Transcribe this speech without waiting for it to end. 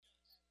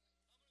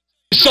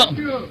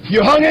Something.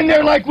 You hung in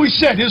there like we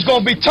said. It was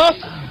going to be tough.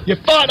 You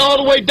fought all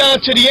the way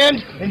down to the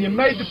end, and you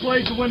made the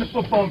plays to win the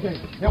football game.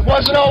 It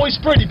wasn't always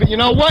pretty, but you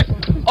know what?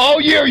 All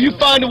year you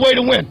find a way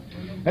to win.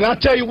 And I'll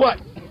tell you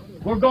what,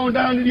 we're going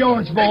down to the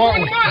Orange Bowl,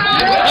 aren't we?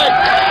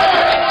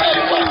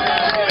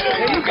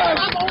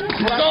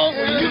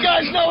 You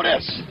guys know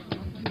this.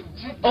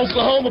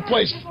 Oklahoma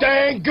plays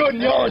dang good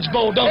in the Orange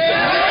Bowl, don't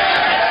they?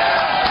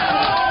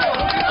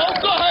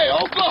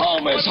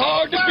 Oklahoma is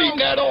hard to beat in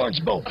that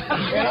Orange Bowl.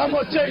 And I'm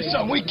going to tell you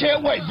something. We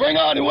can't wait. Bring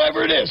on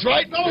whoever it is,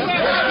 right? Let's go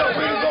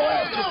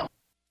after it.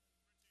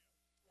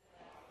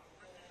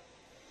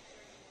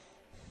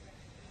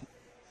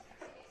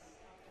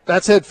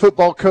 That's head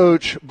football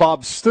coach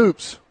Bob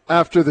Stoops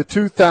after the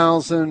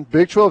 2000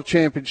 Big 12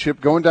 championship,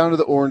 going down to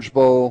the Orange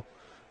Bowl.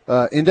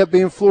 Ended up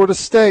being Florida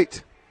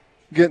State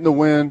getting the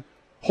win,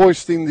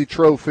 hoisting the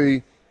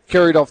trophy,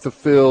 carried off the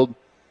field.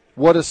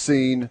 What a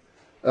scene.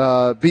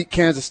 Beat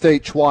Kansas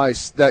State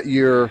twice that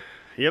year.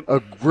 Yep.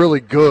 A really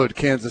good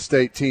Kansas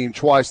State team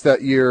twice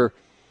that year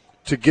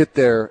to get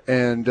there.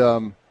 And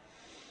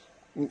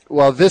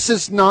while this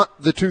is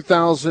not the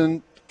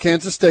 2000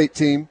 Kansas State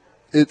team,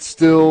 it's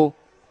still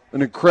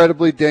an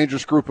incredibly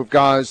dangerous group of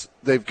guys.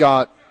 They've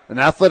got an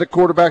athletic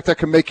quarterback that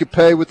can make you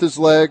pay with his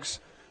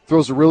legs,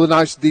 throws a really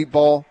nice deep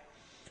ball.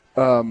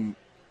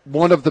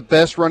 One of the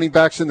best running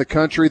backs in the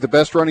country, the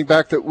best running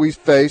back that we've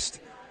faced.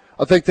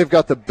 I think they've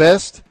got the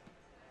best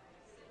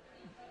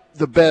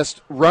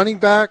running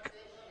back,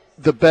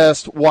 the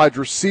best wide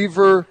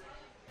receiver,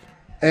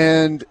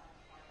 and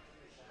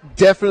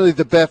definitely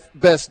the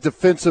best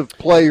defensive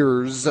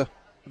players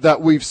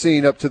that we've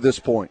seen up to this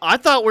point. I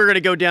thought we were going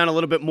to go down a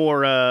little bit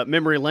more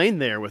memory lane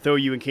there with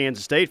OU and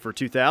Kansas State for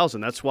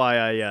 2000. That's why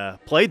I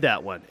played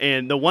that one.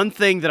 And the one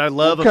thing that I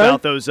love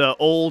about those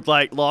old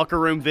locker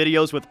room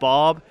videos with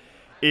Bob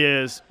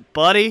is,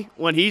 buddy,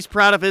 when he's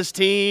proud of his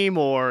team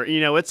or,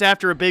 it's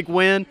after a big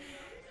win,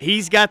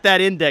 he's got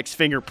that index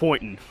finger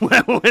pointing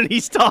when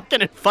he's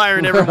talking and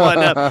firing everyone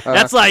up.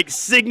 That's like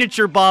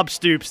signature Bob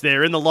Stoops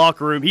there in the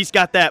locker room. He's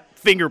got that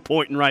finger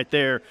pointing right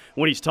there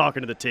when he's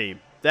talking to the team.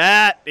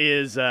 That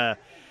is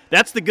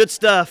that's the good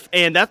stuff,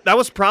 and that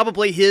was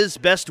probably his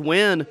best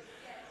win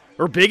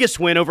or biggest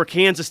win over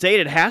Kansas State.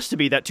 It has to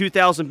be that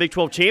 2000 Big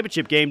 12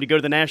 championship game to go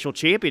to the national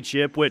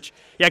championship, which,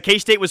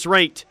 K-State was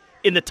ranked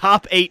in the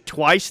top 8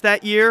 twice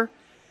that year.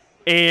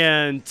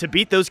 And to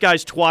beat those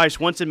guys twice,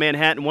 once in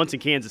Manhattan, once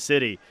in Kansas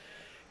City,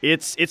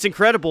 it's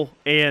incredible.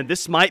 And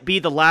this might be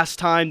the last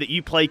time that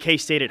you play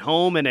K-State at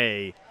home in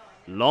a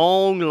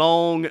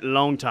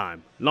long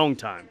time. Long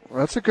time. Well,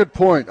 that's a good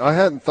point. I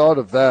hadn't thought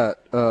of that.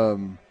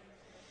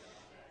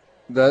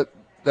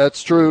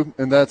 That's true,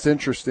 and that's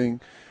interesting.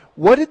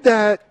 What did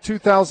that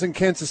 2000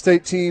 Kansas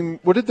State team,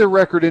 what did their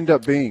record end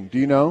up being? Do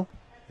you know?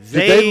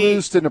 Did they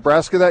lose to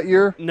Nebraska that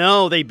year?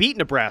 No, they beat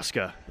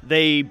Nebraska.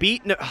 They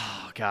beat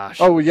oh gosh.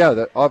 Oh yeah,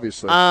 that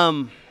obviously.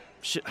 I'm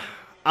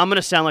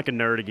gonna sound like a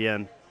nerd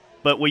again,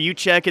 but will you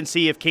check and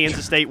see if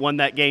Kansas State won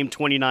that game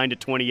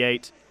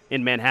 29-28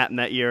 in Manhattan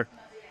that year?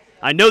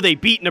 I know they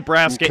beat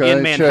Nebraska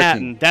in Manhattan.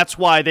 Checking. That's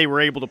why they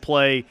were able to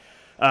play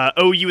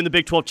OU in the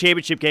Big 12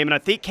 championship game, and I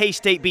think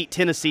K-State beat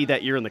Tennessee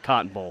that year in the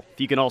Cotton Bowl. If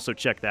you can also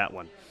check that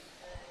one.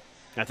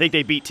 I think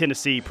they beat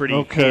Tennessee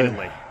pretty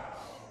handily.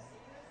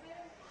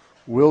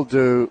 Will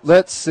do.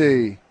 Let's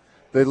see.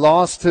 They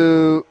lost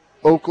to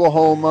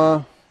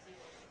Oklahoma.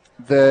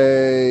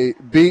 They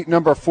beat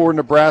number 4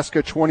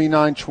 Nebraska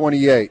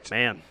 29-28.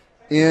 Man.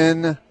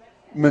 In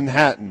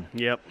Manhattan.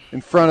 Yep. In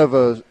front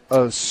of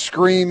a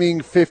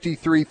screaming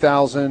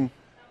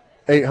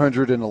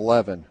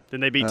 53,811. Then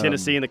they beat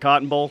Tennessee in the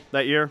Cotton Bowl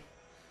that year?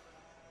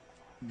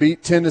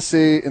 Beat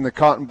Tennessee in the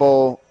Cotton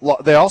Bowl.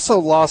 They also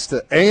lost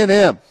to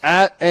A&M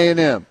at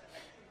A&M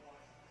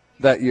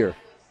that year.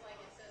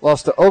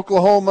 Lost to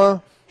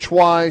Oklahoma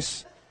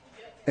twice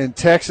and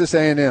Texas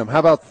A&M. How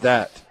about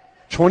that?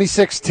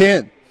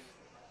 26-10.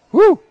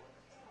 Woo!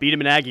 Beat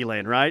him in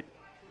Aggieland, right?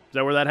 Is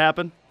that where that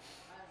happened?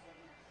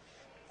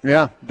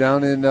 Yeah,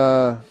 down in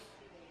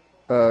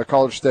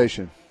College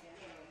Station.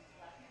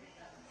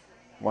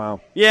 Wow.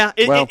 Yeah,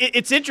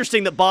 it's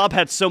interesting that Bob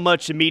had so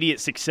much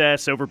immediate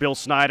success over Bill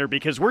Snyder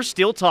because we're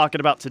still talking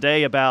about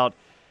today about,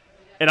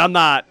 and I'm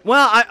not,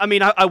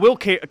 I will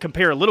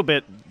compare a little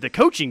bit the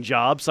coaching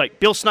jobs. Like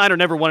Bill Snyder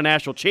never won a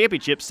national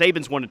championship.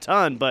 Saban's won a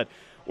ton, but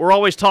we're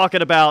always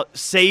talking about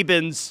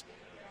Saban's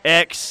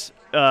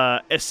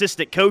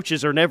assistant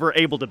coaches are never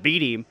able to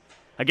beat him.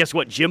 I guess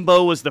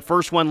Jimbo was the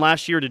first one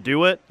last year to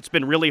do it. It's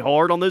been really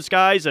hard on those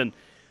guys, and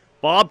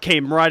Bob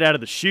came right out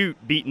of the chute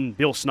beating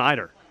Bill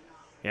Snyder.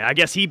 Yeah, I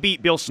guess he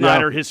beat Bill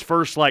Snyder his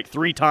first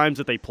 3 times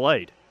that they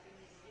played.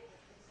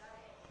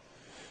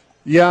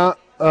 Yeah,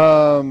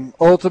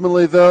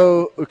 ultimately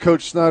though,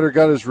 Coach Snyder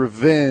got his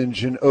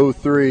revenge in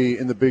 2003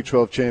 in the Big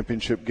 12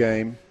 championship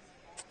game.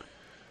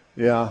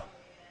 Yeah,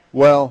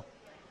 well,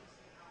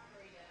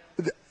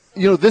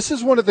 this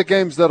is one of the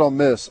games that I'll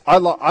miss. I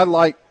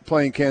like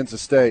playing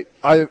Kansas State.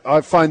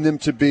 I find them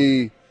to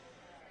be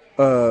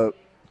a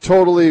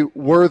totally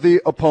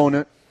worthy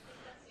opponent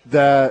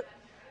that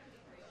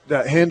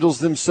that handles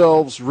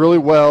themselves really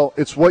well.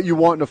 It's what you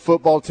want in a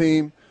football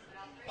team.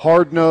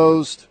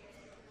 Hard-nosed,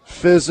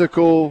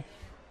 physical,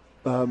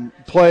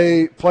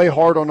 play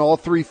hard on all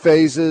three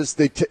phases.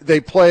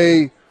 They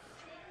play.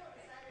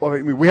 Well,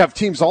 I mean, we have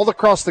teams all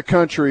across the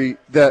country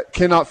that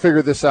cannot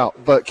figure this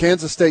out, but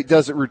Kansas State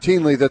does it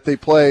routinely. That they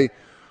play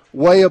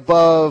way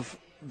above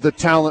the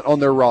talent on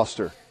their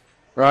roster,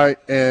 right?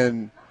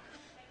 And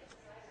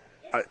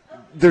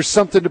there's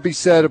something to be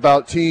said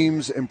about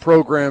teams and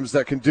programs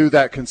that can do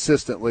that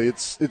consistently.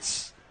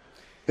 It's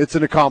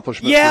an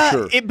accomplishment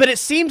for sure. But it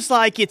seems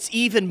like it's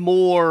even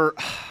more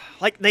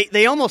like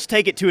they almost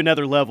take it to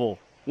another level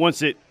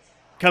once it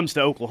comes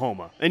to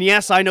Oklahoma. And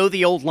yes, I know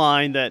the old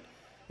line that,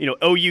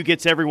 OU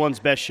gets everyone's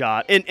best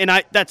shot.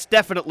 And that's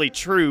definitely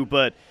true,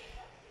 but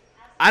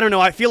I don't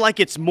know. I feel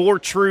like it's more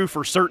true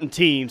for certain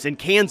teams, and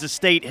Kansas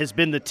State has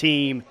been the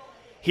team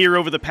here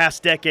over the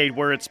past decade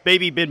where it's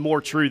maybe been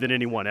more true than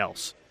anyone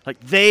else. Like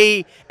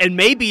and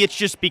maybe it's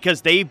just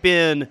because they've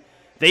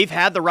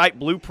had the right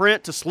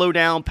blueprint to slow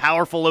down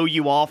powerful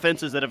OU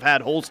offenses that have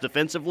had holes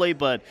defensively,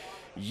 but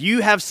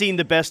you have seen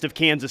the best of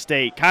Kansas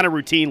State kind of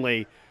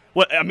routinely.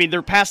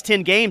 Their past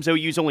 10 games,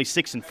 OU's only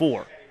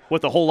 6-4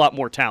 with a whole lot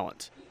more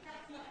talent.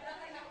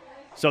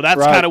 So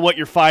that's kind of what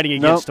you're fighting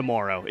against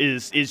tomorrow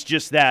is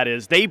just that,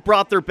 is they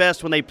brought their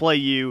best when they play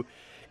you.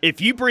 If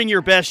you bring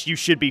your best, you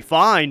should be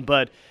fine,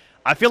 but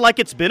I feel like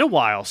it's been a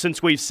while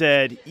since we've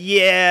said,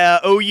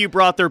 OU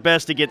brought their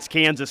best against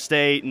Kansas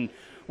State, and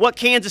what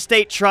Kansas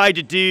State tried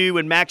to do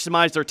and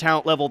maximize their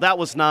talent level, that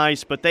was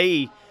nice, but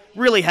they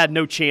really had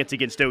no chance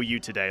against OU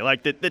today.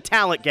 Like, the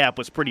talent gap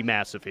was pretty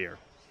massive here.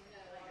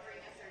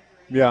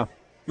 Yeah.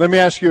 Let me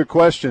ask you a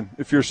question,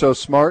 if you're so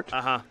smart.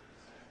 Uh-huh.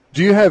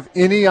 Do you have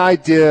any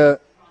idea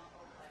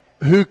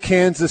who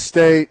Kansas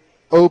State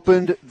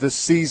opened the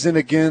season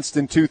against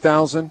in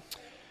 2000?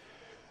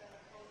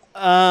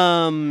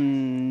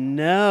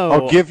 No.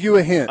 I'll give you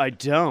a hint. I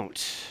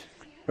don't.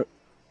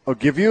 I'll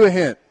give you a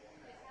hint.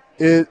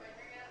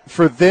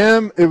 For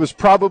them, it was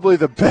probably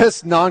the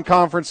best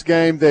non-conference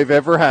game they've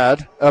ever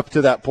had up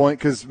to that point,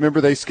 because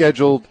remember, they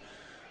scheduled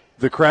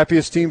the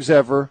crappiest teams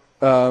ever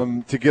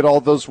to get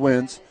all those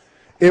wins.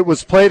 It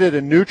was played at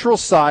a neutral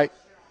site,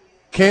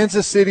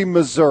 Kansas City,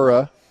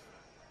 Missouri,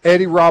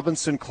 Eddie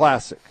Robinson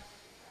Classic.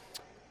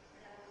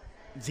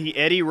 The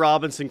Eddie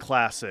Robinson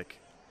Classic.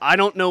 I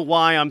don't know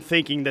why I'm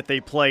thinking that they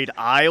played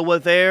Iowa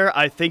there.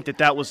 I think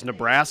that was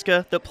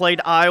Nebraska that played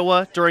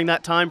Iowa during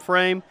that time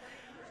frame.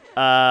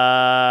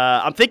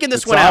 I'm thinking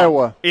this one out.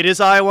 Iowa. It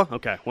is Iowa?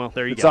 Okay, well,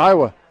 there you go. It's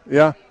Iowa,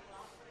 yeah.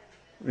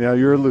 Yeah,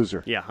 you're a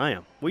loser. Yeah, I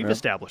am. We've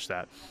established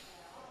that.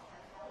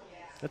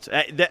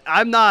 I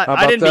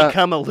didn't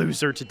become a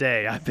loser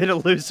today. I've been a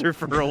loser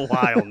for a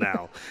while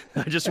now.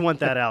 I just want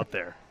that out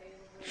there.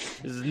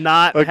 This has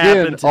not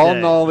happened today. All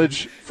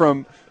knowledge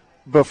from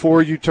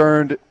before you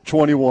turned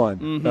 21.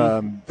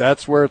 Mm-hmm.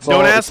 That's where it's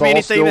Don't all. ask me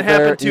anything that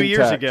happened 2 years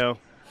intact. ago.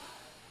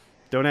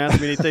 Don't ask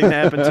me anything that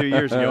happened 2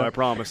 years ago, I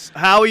promise.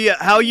 How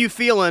are you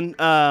feeling?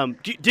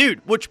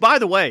 Dude, which, by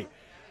the way,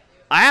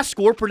 I asked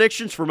score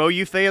predictions from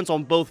OU fans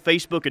on both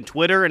Facebook and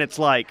Twitter, and it's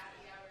like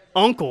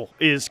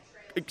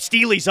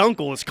Steely's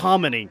uncle is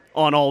commenting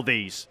on all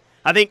these.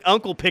 I think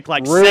Uncle picked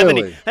like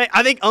 70.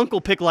 I think Uncle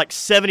picked like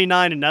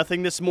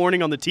 79-0 this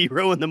morning on the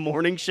T-Row in the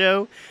Morning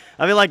Show.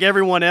 I feel like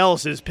everyone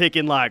else is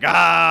picking like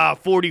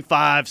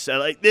 45. So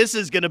like, this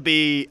is going to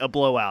be a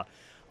blowout.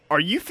 Are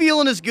you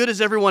feeling as good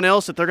as everyone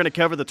else that they're going to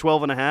cover the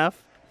 12.5?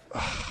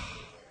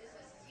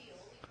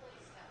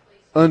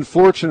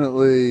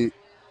 Unfortunately,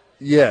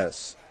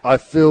 yes. I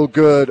feel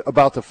good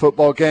about the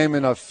football game,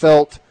 and I've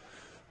felt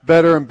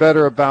better and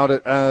better about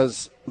it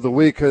as the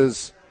week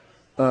has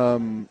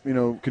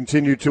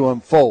continued to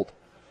unfold.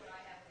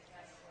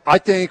 I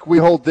think we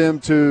hold them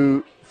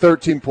to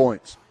 13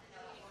 points.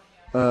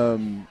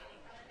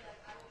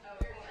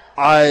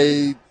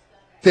 I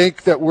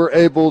think that we're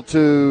able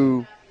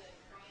to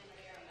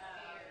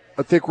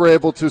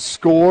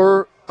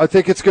score. I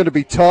think it's going to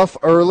be tough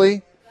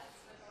early,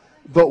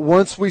 but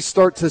once we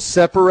start to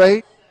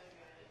separate,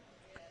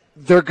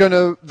 they're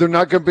not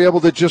going to be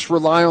able to just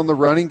rely on the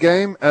running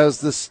game as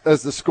the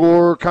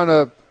score kind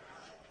of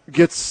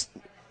gets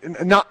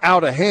not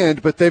out of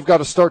hand, but they've got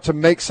to start to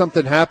make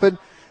something happen.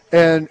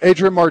 And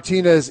Adrian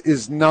Martinez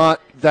is not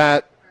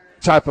that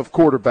type of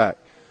quarterback.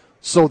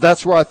 So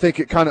that's where I think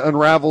it kind of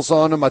unravels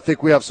on them. I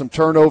think we have some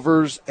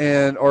turnovers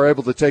and are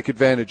able to take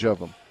advantage of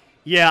them.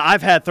 Yeah,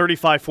 I've had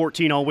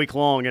 35-14 all week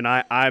long, and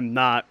I'm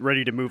not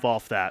ready to move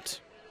off that.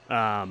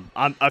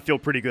 I feel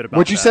pretty good about that.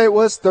 What'd you say it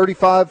was,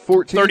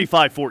 35-14?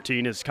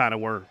 35-14 is kind of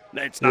where –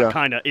 it's not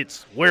kind of –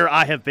 it's where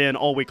I have been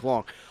all week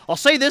long. I'll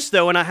say this,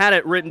 though, and I had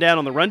it written down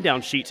on the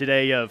rundown sheet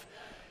today of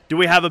do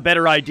we have a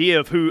better idea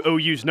of who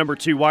OU's number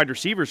 2 wide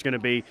receiver is going to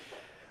be.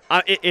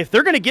 If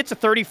they're going to get to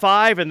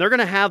 35 and they're going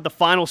to have the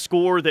final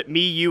score that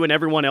me, you, and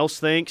everyone else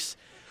thinks,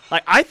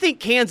 like I think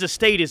Kansas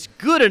State is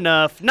good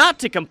enough not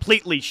to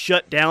completely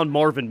shut down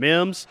Marvin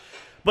Mims,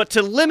 but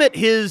to limit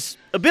his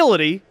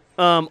ability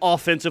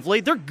offensively.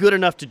 They're good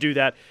enough to do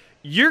that.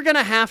 You're going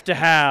to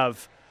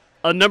have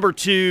a number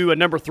 2, a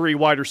number 3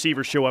 wide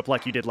receiver show up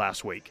like you did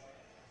last week.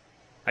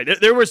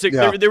 There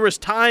was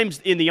times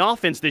in the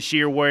offense this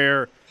year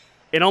where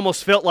it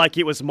almost felt like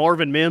it was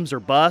Marvin Mims or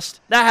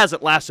bust. That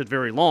hasn't lasted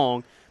very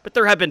long, but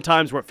there have been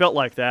times where it felt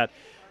like that.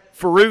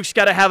 Farouk's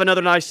got to have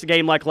another nice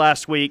game like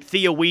last week.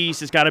 Theo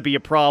Weiss has got to be a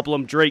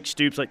problem. Drake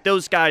Stoops, like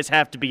those guys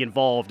have to be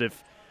involved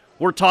if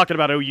we're talking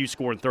about OU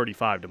scoring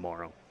 35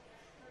 tomorrow.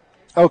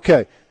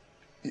 Okay,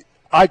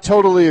 I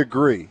totally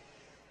agree.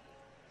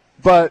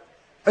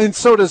 And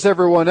so does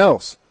everyone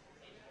else.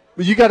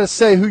 But you got to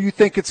say who you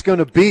think it's going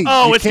to be.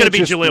 Oh, it's going to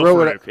be Jalil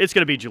Farouk. It's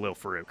going to be Jalil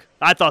Farouk.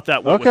 I thought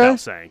that went without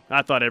saying.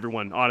 I thought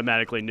everyone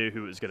automatically knew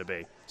who it was going to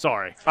be.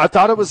 Sorry. I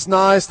thought it was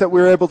nice that we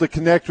were able to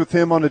connect with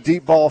him on a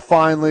deep ball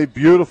finally.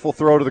 Beautiful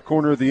throw to the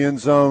corner of the end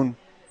zone,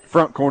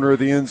 front corner of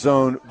the end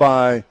zone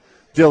by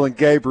Dillon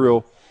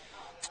Gabriel.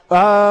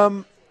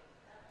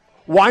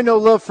 Why no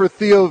love for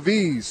Theo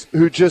Weiss,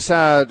 who just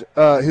had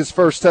his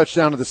first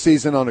touchdown of the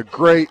season on a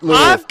great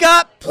little... I've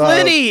got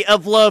plenty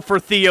of love for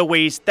Theo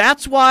Weiss.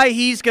 That's why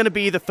he's going to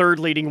be the third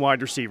leading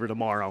wide receiver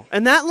tomorrow.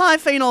 And that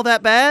life ain't all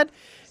that bad.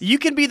 You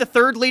can be the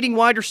third leading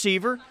wide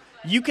receiver.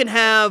 You can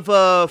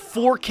have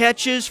 4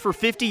 catches for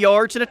 50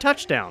 yards and a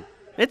touchdown.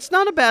 It's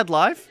not a bad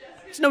life.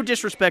 It's no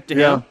disrespect to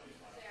him.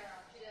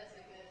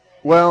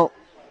 Well...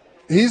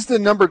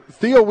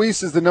 Theo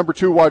Weiss is the number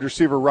 2 wide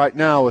receiver right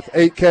now with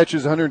 8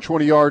 catches,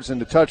 120 yards,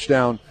 and a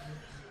touchdown.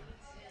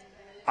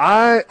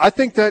 I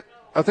think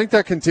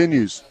that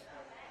continues.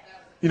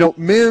 You know,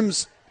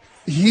 Mims,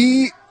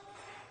 he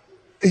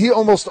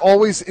almost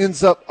always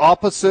ends up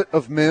opposite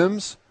of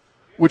Mims,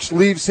 which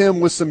leaves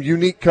him with some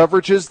unique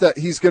coverages that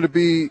he's going to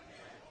be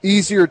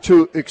easier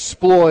to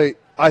exploit,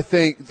 I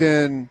think,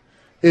 than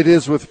it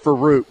is with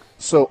Farouk.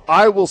 So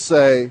I will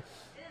say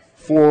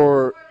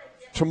for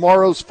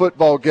tomorrow's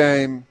football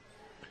game,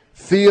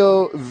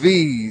 Theo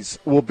Weiss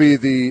will be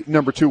the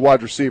number 2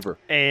 wide receiver.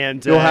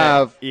 And he'll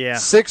have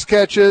 6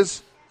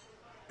 catches,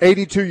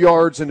 82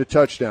 yards, and a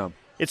touchdown.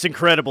 It's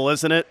incredible,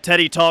 isn't it?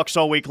 Teddy talks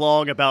all week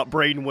long about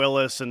Braden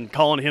Willis and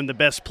calling him the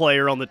best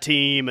player on the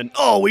team. And,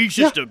 he's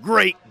just a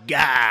great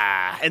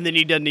guy. And then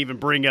he doesn't even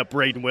bring up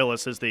Braden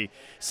Willis as the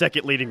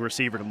second leading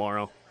receiver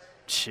tomorrow.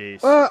 Jeez.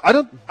 I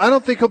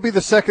don't think he'll be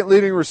the second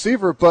leading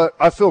receiver, but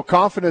I feel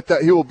confident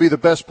that he will be the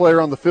best player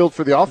on the field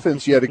for the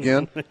offense yet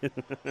again.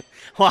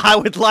 Well, I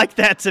would like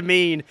that to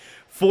mean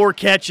 4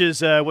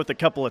 catches with a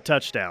couple of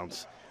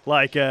touchdowns.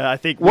 Like I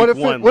think what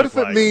if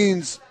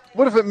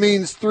it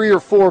means 3 or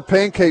 4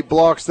 pancake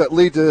blocks that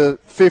lead to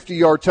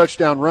 50-yard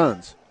touchdown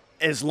runs?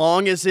 As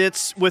long as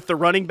it's with the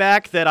running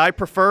back that I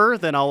prefer,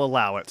 then I'll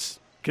allow it.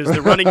 Because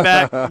the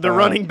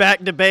running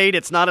back debate,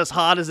 it's not as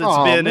hot as it's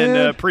been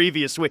in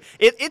previous week.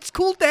 It's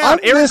cooled down.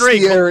 I miss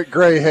the Eric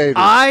Gray haters.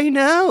 I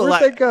know.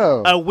 Where'd they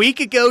go? A week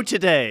ago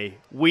today,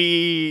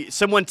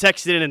 someone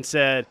texted in and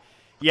said,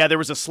 "Yeah, there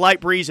was a slight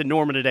breeze in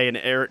Norman today, and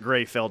Eric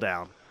Gray fell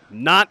down."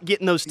 Not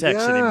getting those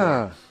texts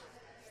anymore.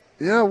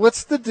 Yeah,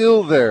 what's the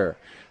deal there?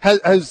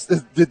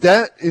 Did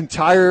that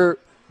entire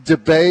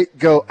debate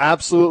go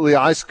absolutely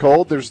ice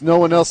cold? There's no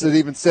one else that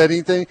even said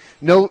anything.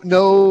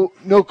 No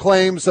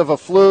claims of a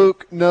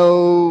fluke.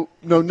 No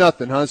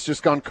nothing. Huh? It's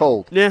just gone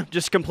cold. Yeah,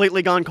 just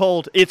completely gone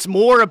cold. It's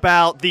more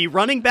about the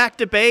running back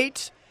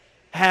debate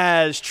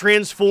has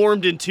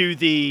transformed into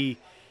the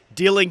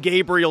Dillon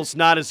Gabriel's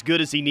not as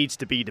good as he needs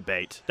to be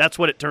debate. That's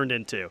what it turned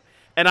into.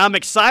 And I'm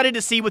excited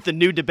to see what the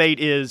new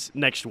debate is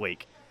next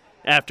week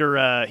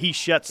after he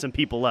shuts some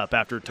people up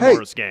after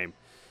tomorrow's game.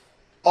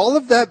 All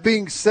of that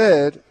being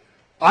said,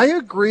 I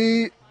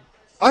agree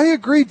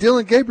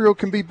Dillon Gabriel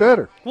can be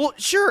better. Well,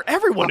 sure,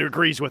 everyone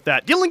agrees with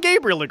that. Dillon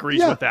Gabriel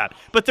agrees with that.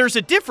 But there's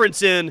a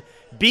difference in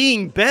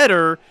being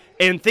better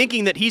and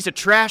thinking that he's a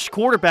trash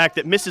quarterback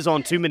that misses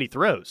on too many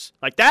throws.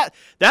 Like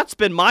that's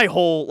been my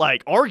whole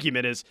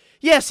argument is,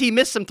 yes, he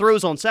missed some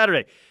throws on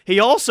Saturday.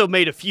 He also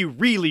made a few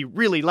really,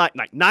 really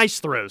nice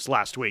throws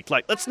last week.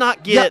 Like, let's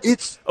not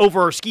get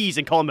over our skis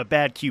and call him a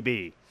bad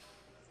QB.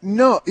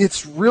 No,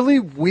 it's really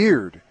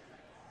weird.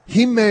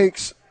 He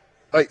makes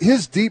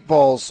his deep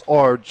balls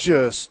are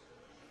just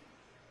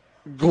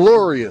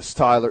glorious,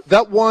 Tyler.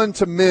 That one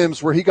to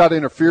Mims where he got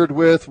interfered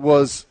with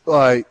was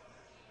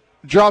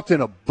dropped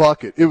in a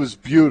bucket. It was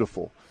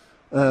beautiful.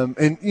 And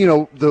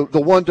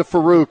the one to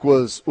Farouk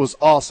was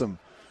awesome.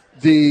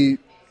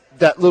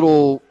 That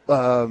little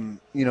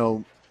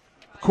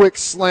quick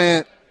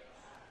slant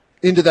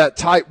into that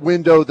tight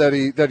window that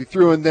he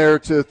threw in there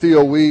to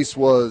Theo Weiss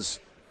was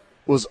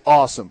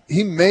awesome.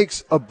 He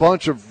makes a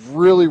bunch of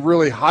really,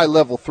 really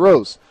high-level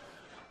throws,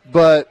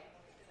 but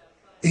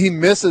he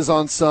misses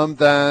on some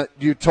that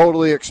you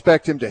totally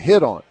expect him to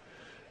hit on.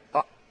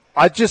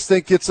 I just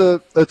think it's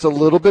a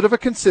little bit of a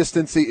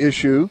consistency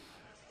issue,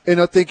 and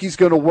I think he's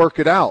going to work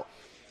it out.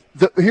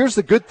 Here's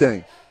the good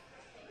thing.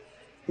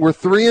 We're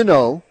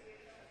 3-0.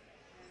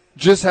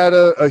 Just had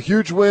a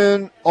huge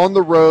win on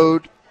the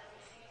road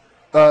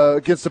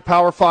against the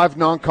Power 5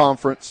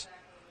 non-conference,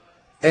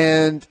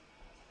 and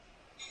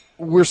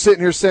we're sitting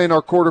here saying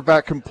our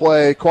quarterback can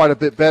play quite a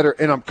bit better,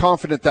 and I'm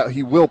confident that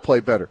he will play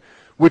better,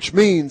 which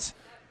means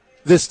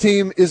this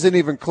team isn't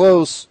even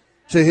close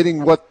to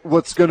hitting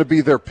what's going to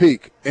be their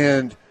peak.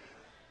 And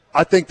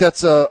I think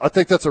that's a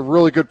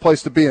really good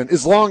place to be in,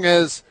 as long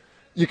as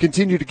you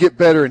continue to get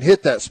better and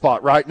hit that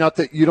spot, right? Not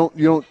that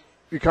you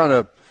kind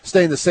of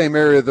stay in the same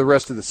area the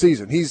rest of the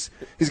season. He's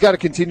got to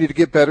continue to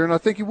get better, and I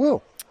think he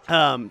will.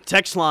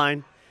 Text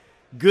line,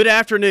 good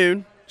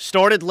afternoon.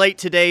 Started late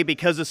today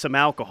because of some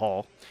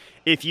alcohol.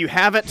 If you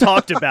haven't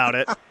talked about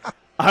it,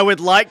 I would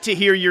like to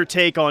hear your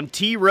take on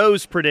T.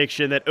 Rowe's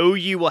prediction that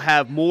OU will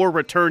have more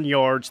return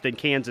yards than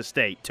Kansas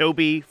State.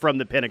 Toby from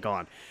the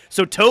Pentagon.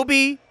 So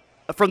Toby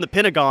from the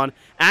Pentagon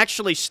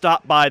actually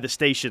stopped by the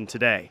station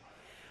today.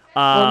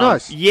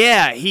 Nice.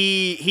 Yeah,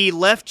 he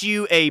left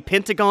you a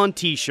Pentagon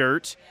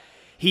T-shirt.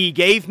 He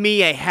gave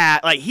me a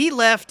hat. Like, he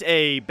left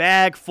a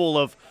bag full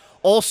of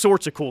all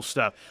sorts of cool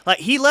stuff. Like,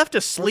 he left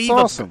a sleeve.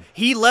 That's awesome.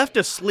 He left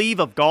a sleeve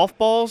of golf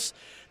balls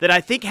that I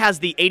think has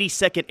the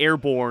 82nd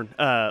Airborne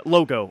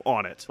logo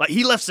on it. Like,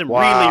 he left some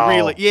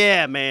really,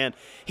 yeah, man.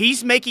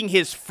 He's making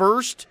his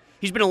first.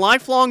 He's been a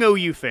lifelong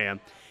OU fan,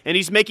 and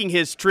he's making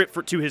his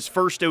trip to his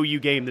first OU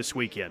game this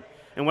weekend.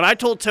 And what I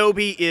told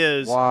Toby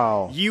is,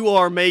 you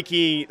are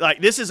making, like,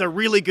 this is a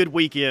really good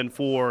weekend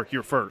for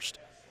your first.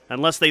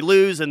 Unless they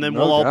lose, and then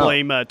we'll all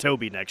blame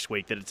Toby next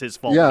week that it's his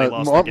fault they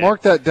lost the game.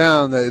 Mark that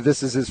down. That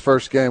this is his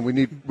first game.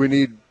 We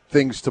need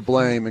things to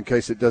blame in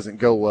case it doesn't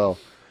go well.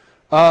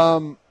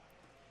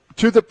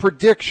 To the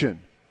prediction,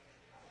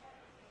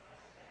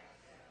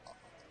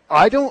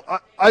 I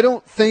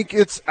don't think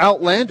it's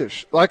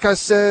outlandish. Like I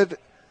said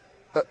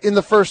in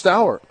the first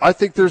hour, I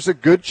think there's a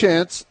good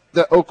chance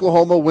that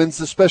Oklahoma wins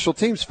the special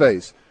teams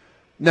phase.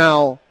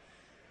 Now,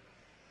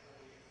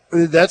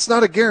 that's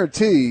not a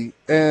guarantee,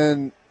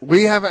 and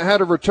we haven't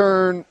had a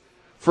return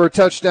for a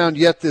touchdown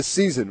yet this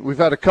season. We've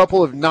had a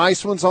couple of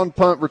nice ones on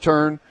punt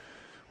return.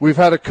 We've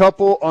had a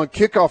couple on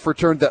kickoff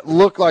return that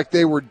looked like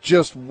they were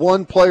just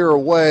one player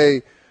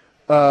away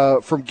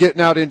from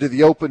getting out into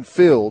the open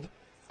field.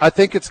 I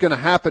think it's going to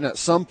happen at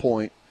some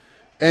point,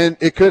 and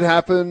it could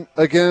happen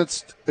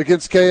against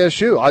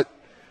KSU.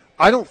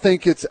 I don't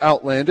think it's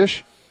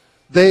outlandish.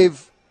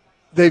 They've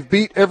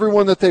beat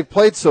everyone that they've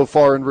played so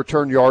far in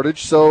return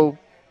yardage, so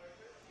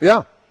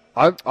yeah,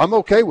 I'm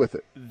okay with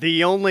it.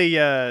 The only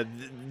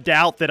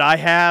doubt that I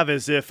have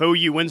is if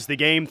OU wins the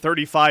game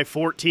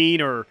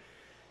 35-14 or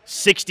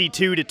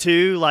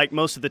 62-2, like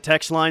most of the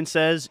text line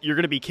says, you're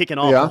going to be kicking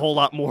off a whole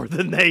lot more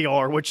than they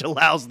are, which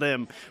allows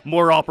them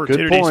more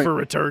opportunities for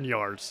return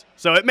yards.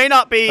 So it may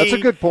not be. That's a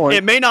good point.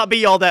 It may not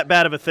be all that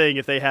bad of a thing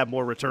if they have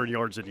more return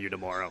yards than you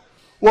tomorrow.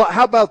 Well,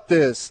 how about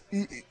this?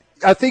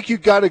 I think you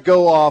got to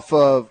go off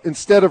of,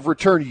 instead of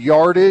return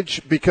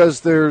yardage, because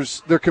there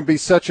can be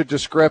such a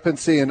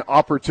discrepancy in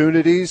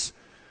opportunities.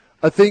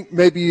 I think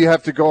maybe you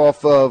have to go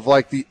off of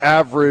like the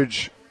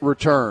average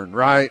return,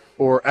 right?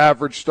 Or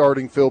average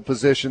starting field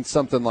position,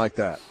 something like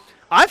that.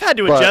 I've had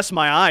to adjust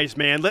my eyes,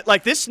 man.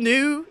 Like this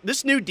new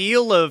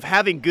deal of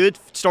having good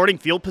starting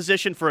field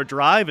position for a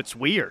drive, it's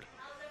weird.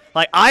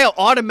 Like, I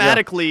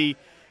automatically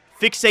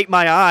fixate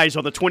my eyes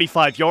on the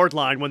 25-yard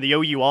line when the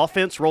OU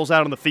offense rolls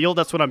out on the field.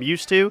 That's what I'm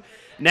used to.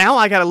 Now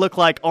I got to look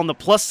like on the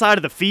plus side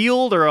of the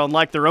field or on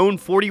like their own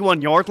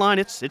 41-yard line.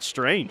 It's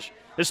strange.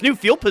 This new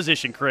field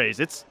position craze.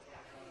 It's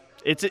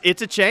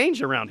a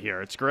change around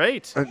here. It's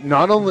great.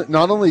 Not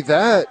only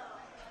that,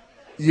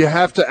 you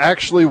have to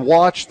actually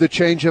watch the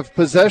change of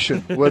possession,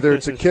 whether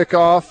it's a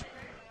kickoff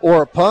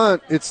or a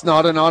punt. It's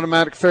not an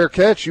automatic fair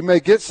catch. You may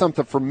get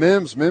something from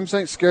Mims. Mims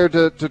ain't scared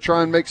to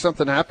try and make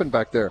something happen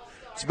back there.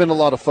 It's been a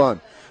lot of fun.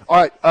 All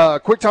right,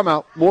 quick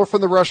timeout. More from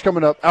The Rush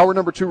coming up. Hour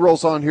number 2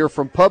 rolls on here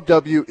from Pub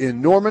W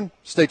in Norman.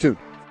 Stay tuned.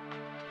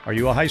 Are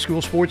you a high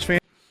school sports fan?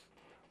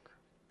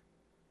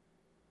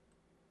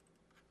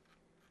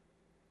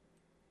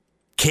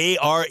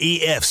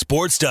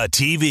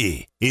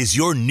 KREFSports.TV is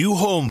your new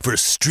home for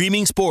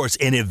streaming sports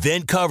and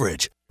event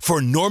coverage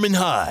for Norman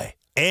High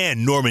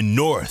and Norman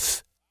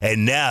North.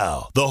 And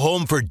now, the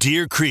home for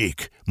Deer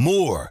Creek,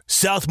 Moore,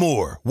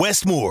 Southmoore,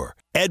 Westmoore,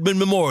 Edmond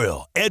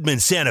Memorial,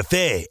 Edmond Santa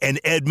Fe, and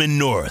Edmond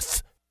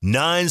North.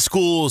 9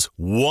 schools,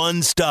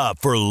 one stop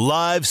for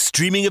live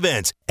streaming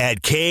events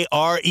at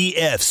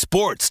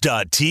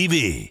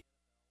KREFSports.TV.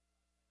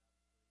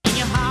 In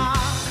your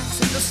heart,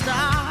 since the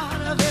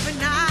start of every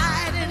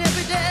night and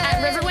every day.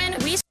 At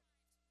Riverwind, we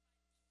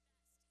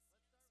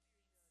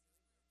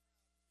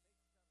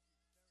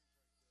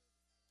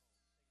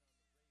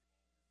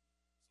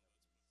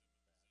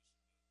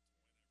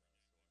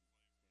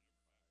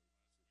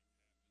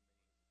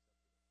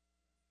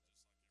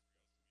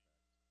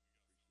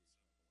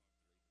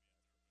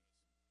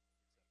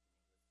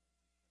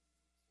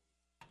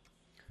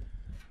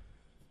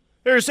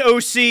There's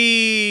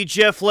OC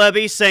Jeff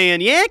Levy saying,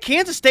 yeah,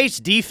 Kansas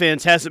State's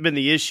defense hasn't been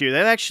the issue.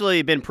 They've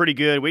actually been pretty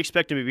good. We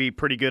expect them to be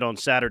pretty good on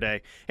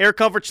Saturday. Air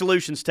Comfort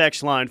Solutions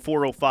text line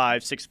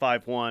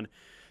 405-651-32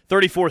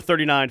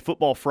 34-39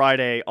 Football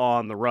Friday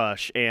on The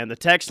Rush, and the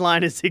text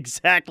line is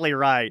exactly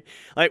right.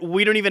 Like,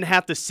 we don't even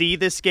have to see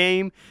this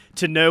game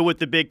to know what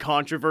the big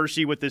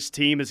controversy with this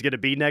team is going to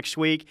be next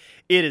week.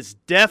 It is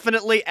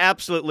definitely,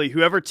 absolutely,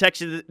 whoever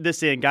texted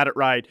this in got it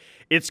right.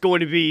 It's going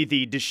to be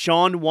the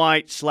Deshaun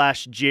White /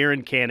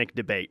 Jaren Kanak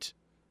debate.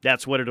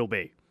 That's what it'll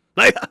be.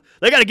 They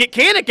got to get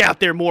Kanak out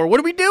there more. What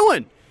are we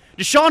doing?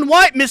 Deshaun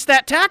White missed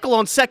that tackle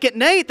on 2nd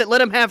and 8 that let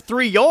him have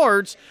 3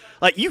 yards.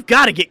 Like, you've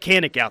got to get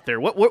Kanak out there.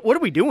 What are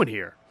we doing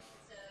here?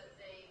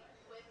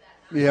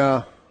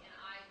 Yeah.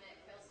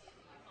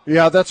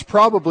 Yeah, that's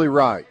probably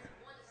right.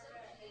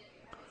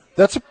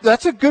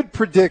 That's a good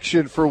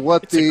prediction for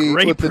what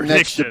the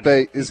next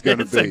debate is going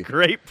to be. It's a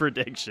great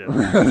prediction.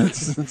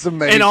 it's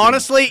amazing. And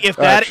honestly, if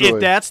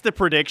that's the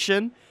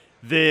prediction,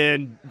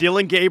 then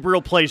Dillon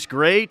Gabriel plays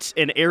great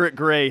and Eric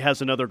Gray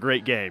has another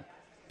great game.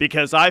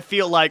 Because I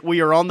feel like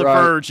we are on the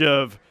verge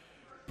of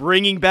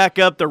bringing back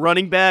up the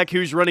running back,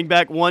 who's running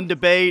back one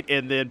debate,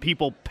 and then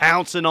people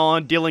pouncing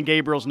on Dillon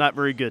Gabriel's not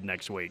very good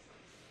next week.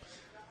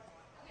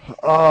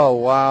 Oh,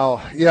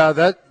 wow. Yeah,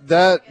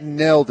 that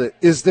nailed it.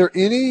 Is there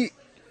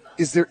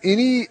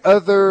any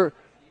other,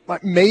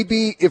 like,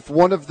 maybe if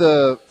one of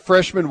the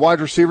freshman wide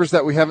receivers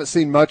that we haven't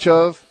seen much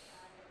of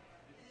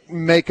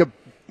make a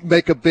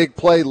big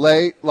play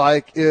late,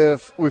 like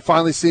if we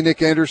finally see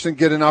Nick Anderson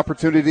get an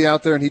opportunity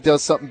out there and he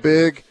does something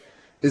big,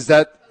 is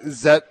that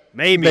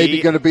maybe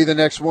going to be the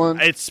next one?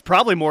 It's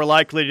probably more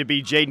likely to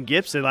be Jaden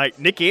Gibson. Like,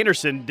 Nick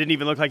Anderson didn't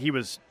even look like he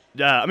was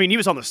he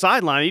was on the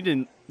sideline. He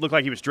didn't look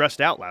like he was dressed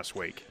out last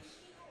week.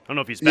 I don't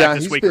know if he's back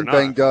this week or not. Yeah,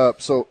 he's been banged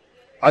up, so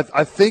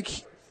I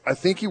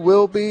think he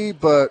will be,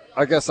 but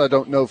I guess I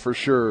don't know for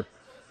sure.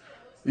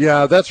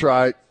 Yeah, that's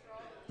right.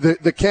 The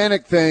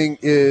Kanak thing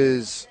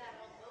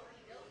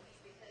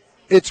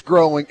it's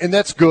growing, and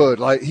that's good.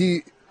 Like,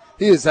 he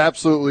is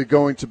absolutely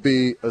going to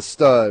be a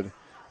stud.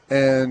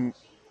 And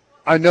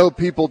I know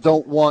people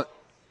don't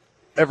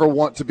ever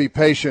want to be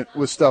patient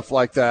with stuff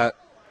like that,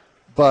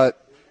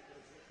 but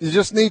you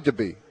just need to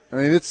be. I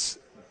mean,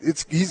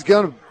 he's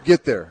going to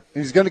get there.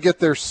 He's going to get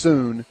there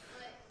soon.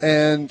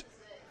 And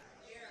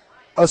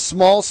a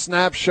small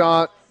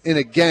snapshot in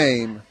a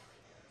game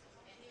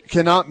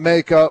cannot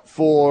make up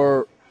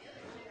for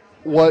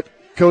what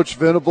Coach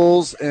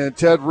Venables and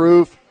Ted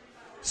Roof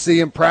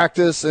see in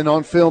practice and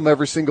on film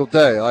every single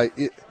day.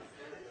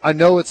 I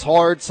know it's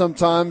hard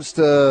sometimes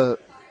to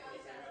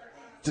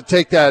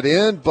take that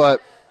in,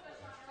 but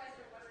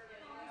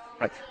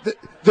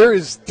there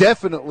is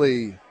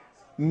definitely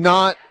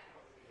not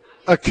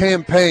a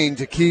campaign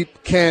to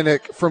keep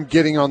Kanak from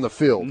getting on the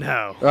field.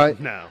 No, right?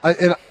 No.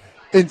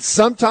 And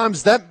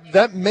sometimes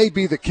that may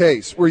be the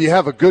case where you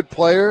have a good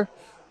player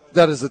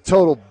that is a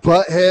total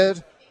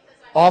butthead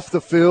off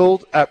the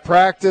field at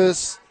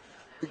practice,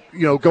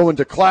 going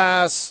to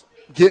class,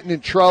 getting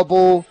in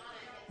trouble,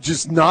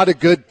 just not a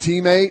good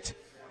teammate,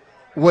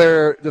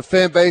 where the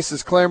fan base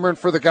is clamoring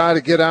for the guy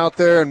to get out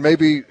there, and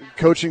maybe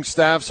coaching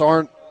staffs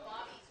aren't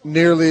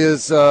nearly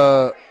as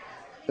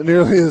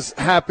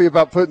happy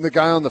about putting the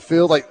guy on the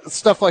field. Like,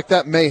 stuff like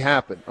that may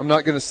happen. I'm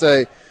not going to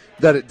say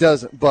that it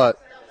doesn't, but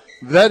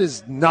that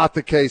is not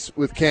the case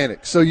with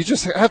Kanak. So you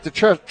just have to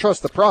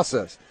trust the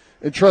process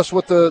and trust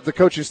what the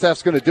coaching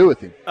staff's going to do with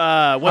him.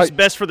 What's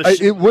best for the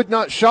it would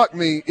not shock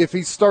me if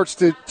he starts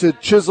to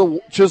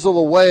chisel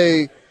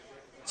away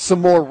some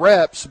more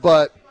reps,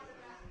 but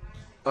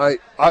I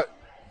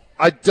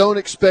don't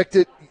expect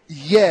it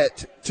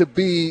yet to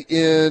be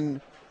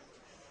in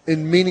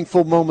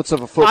meaningful moments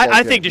of a football game.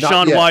 I think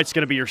Deshaun White's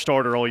going to be your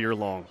starter all year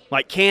long.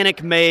 Like,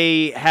 Kanak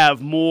may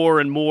have more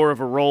and more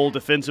of a role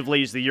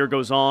defensively as the year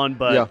goes on,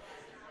 but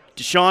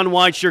Deshaun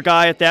White's your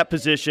guy at that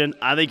position.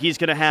 I think he's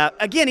going to have –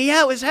 again, he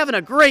was having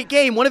a great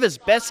game, one of his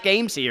best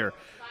games here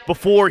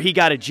before he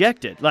got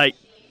ejected. Like,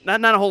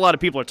 not a whole lot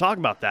of people are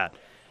talking about that.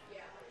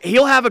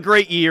 He'll have a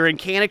great year, and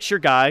Kanak's your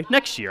guy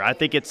next year. I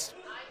think it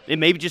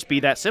may just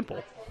be that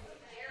simple.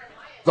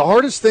 The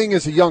hardest thing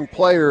as a young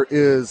player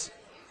is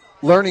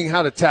learning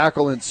how to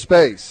tackle in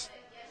space.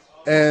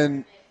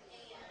 And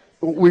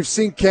we've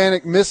seen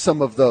Kanak miss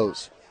some of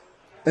those.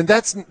 And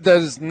that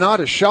is not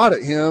a shot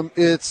at him.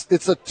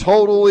 It's a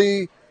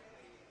totally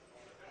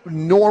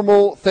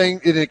normal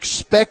thing, an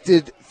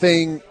expected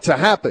thing to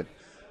happen.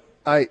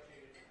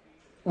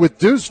 With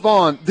Deuce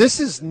Vaughn, this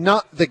is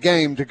not the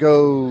game to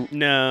go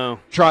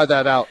try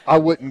that out, I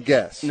wouldn't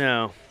guess.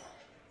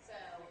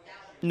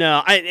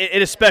 No,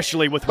 and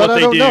especially with what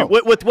they do,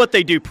 with what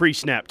they do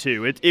pre-snap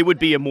too. It would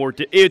be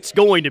it's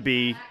going to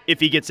be,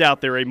 if he gets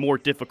out there, a more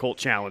difficult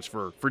challenge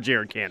for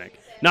Jaren Kanak.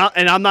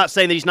 And I'm not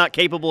saying that he's not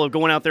capable of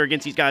going out there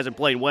against these guys and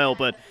playing well,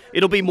 but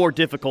it'll be more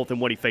difficult than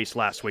what he faced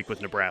last week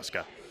with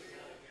Nebraska.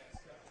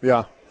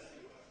 Yeah,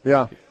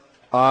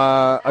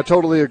 I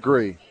totally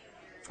agree.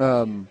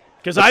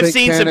 Because I've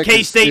seen some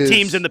K-State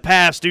teams in the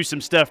past do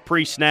some stuff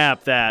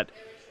pre-snap that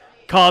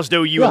caused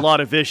OU a lot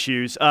of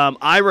issues.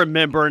 I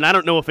remember, and I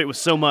don't know if it was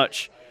so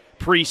much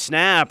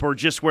pre-snap or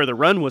just where the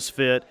run was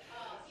fit,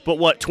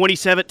 but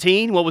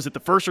 2017, what was it, the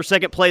first or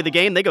second play of the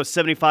game? They go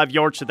 75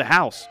 yards to the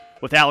house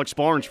with Alex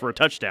Barnes for a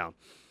touchdown.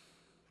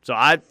 So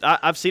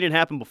I've seen it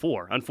happen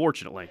before,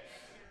 unfortunately.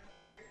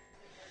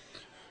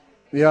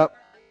 Yep.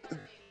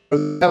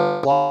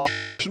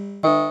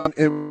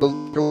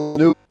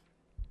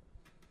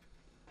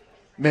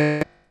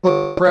 Man,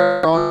 put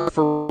pressure on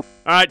for. All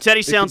right,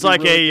 Teddy sounds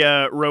like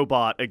a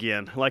robot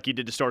again, like he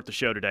did to start the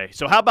show today.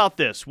 So how about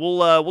this?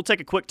 We'll take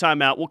a quick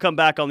timeout. We'll come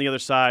back on the other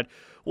side.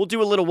 We'll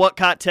do a little What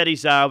Caught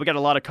Teddy's Eye. We got a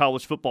lot of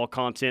college football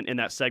content in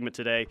that segment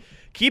today.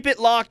 Keep it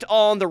locked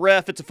on the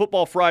Ref. It's a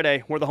Football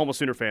Friday. We're the Homo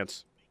Sooner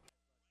fans.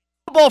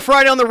 Football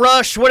Friday on the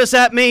Rush. What does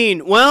that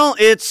mean? Well,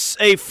 it's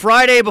a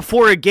Friday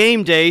before a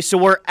game day, so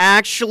we're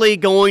actually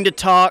going to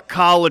talk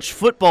college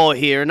football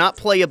here, not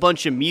play a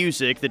bunch of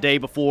music the day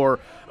before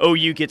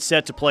OU gets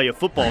set to play a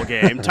football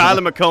game.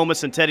 Tyler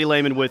McComas and Teddy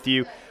Lehman with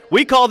you.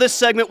 We call this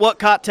segment What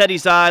Caught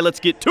Teddy's Eye. Let's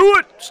get to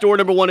it. Story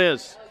number one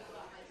is.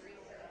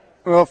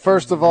 Well,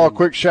 first of all,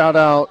 quick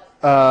shout-out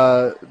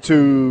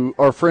to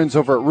our friends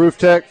over at Roof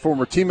Tech.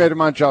 Former teammate of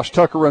mine, Josh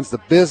Tucker, runs the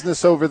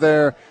business over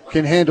there,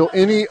 can handle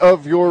any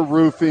of your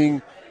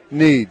roofing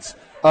needs.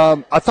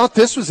 I thought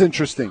this was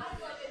interesting.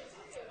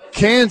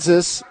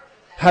 Kansas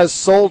has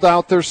sold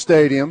out their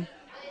stadium.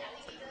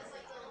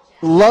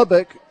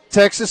 Lubbock,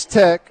 Texas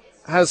Tech,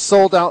 has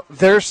sold out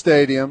their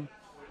stadium.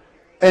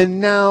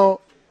 And now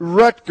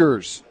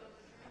Rutgers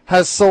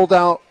has sold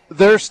out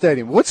their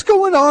stadium. What's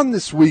going on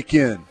this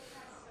weekend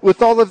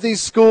with all of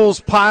these schools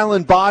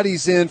piling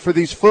bodies in for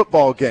these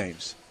football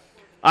games?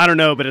 I don't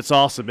know, but it's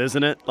awesome,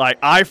 isn't it? Like,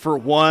 I, for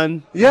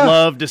one,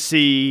 love to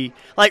see,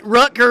 like,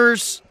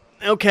 Rutgers,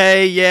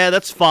 okay, yeah,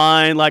 that's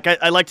fine. Like,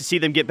 I like to see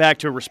them get back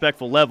to a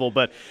respectful level,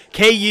 but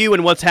KU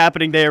and what's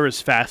happening there is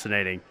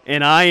fascinating.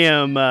 And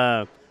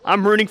I'm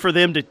rooting for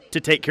them to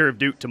take care of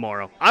Duke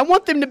tomorrow. I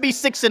want them to be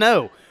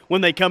 6-0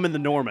 when they come into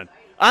Norman.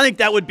 I think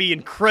that would be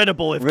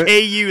incredible if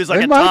KU is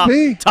like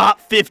a top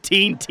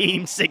 15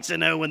 team,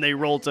 6-0 when they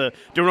roll to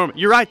Norman.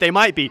 You're right, they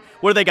might be.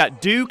 What do they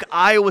got? Duke,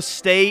 Iowa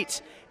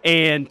State,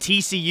 and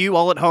TCU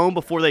all at home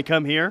before they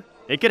come here?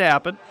 It could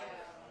happen.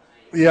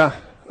 Yeah,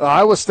 the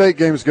Iowa State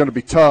game is going to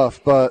be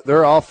tough, but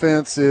their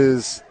offense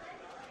is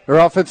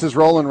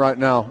rolling right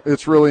now.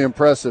 It's really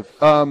impressive.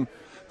 The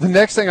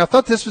next thing, I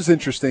thought this was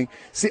interesting.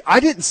 See,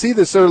 I didn't see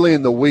this early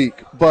in the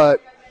week,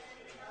 but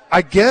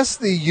I guess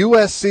the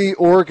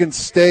USC-Oregon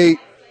State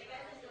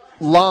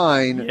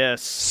line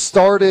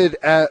started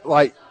at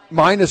like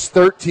minus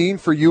 13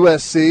 for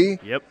USC.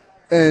 Yep.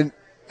 And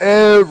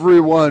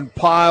everyone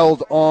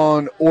piled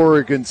on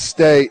Oregon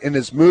State and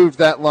has moved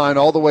that line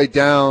all the way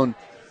down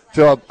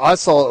to, I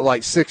saw it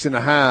like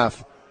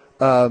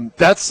 6.5.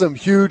 That's some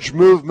huge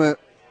movement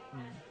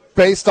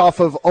based off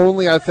of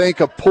only, I think,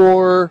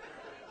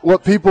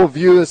 what people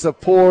view as a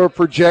poor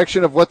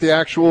projection of what the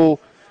actual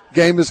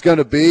game is going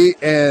to be.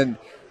 And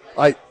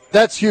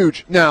that's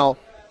huge. Now,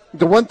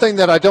 the one thing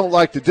that I don't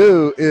like to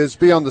do is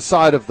be on the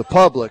side of the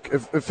public.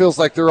 It feels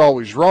like they're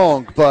always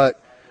wrong,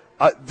 but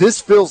this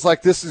feels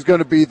like this is going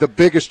to be the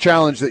biggest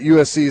challenge that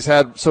USC has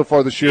had so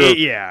far this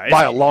year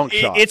by a long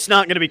shot. It's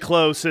not going to be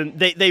close, and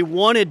they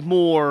wanted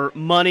more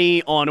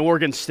money on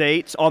Oregon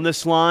State on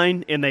this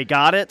line, and they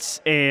got it,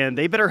 and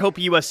they better hope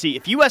USC.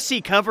 If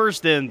USC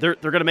covers, then they're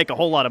going to make a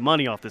whole lot of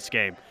money off this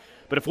game.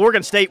 But if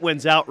Oregon State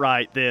wins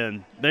outright,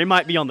 then they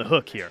might be on the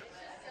hook here.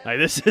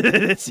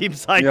 It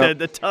seems like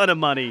the ton of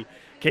money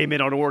came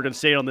in on Oregon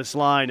State on this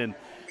line. And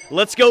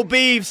let's go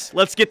Beavs.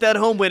 Let's get that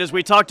home win. As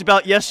we talked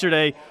about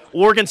yesterday,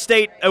 Oregon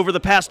State over the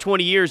past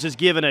 20 years has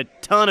given a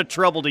ton of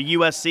trouble to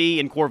USC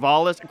and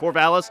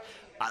Corvallis.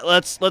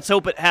 Let's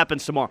hope it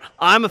happens tomorrow.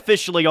 I'm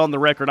officially on the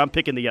record. I'm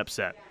picking the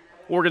upset.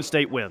 Oregon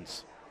State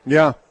wins.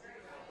 Yeah.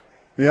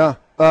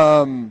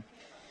 I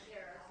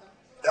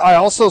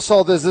also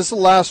saw this. This is the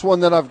last one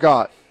that I've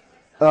got.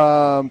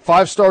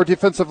 5-star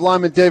defensive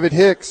lineman David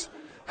Hicks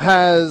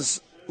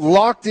has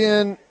locked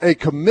in a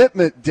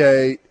commitment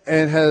date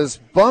and has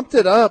bumped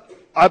it up,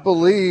 I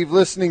believe,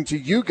 listening to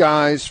you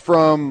guys,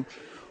 from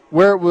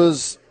where it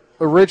was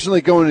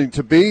originally going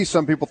to be.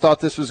 Some people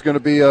thought this was going to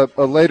be a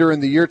later in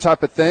the year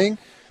type of thing.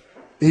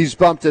 He's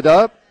bumped it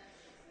up.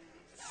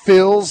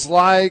 Feels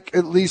like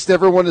at least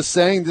everyone is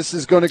saying this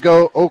is going to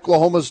go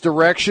Oklahoma's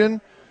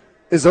direction.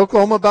 Is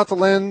Oklahoma about to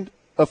land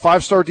a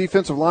 5-star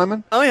defensive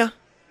lineman? Oh, yeah.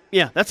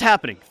 Yeah, that's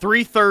happening.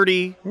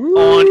 3:30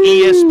 on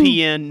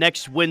ESPN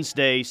next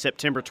Wednesday,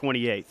 September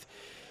 28th.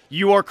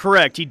 You are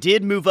correct. He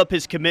did move up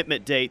his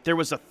commitment date. There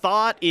was a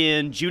thought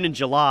in June and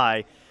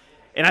July,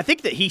 and I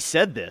think that he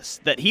said this,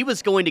 that he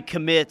was going to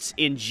commit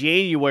in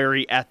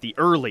January at the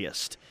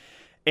earliest.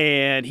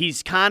 And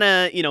he's kind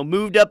of,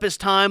 moved up his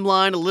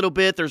timeline a little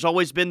bit. There's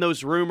always been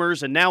those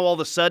rumors, and now all of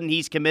a sudden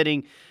he's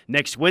committing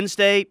next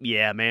Wednesday.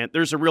 Yeah, man,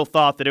 there's a real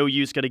thought that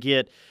OU's going to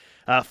get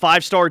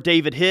 5-star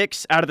David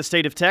Hicks out of the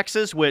state of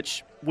Texas,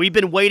 which we've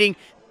been waiting.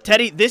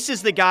 Teddy, this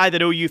is the guy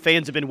that OU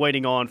fans have been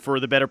waiting on for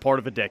the better part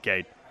of a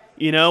decade.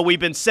 We've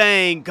been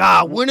saying,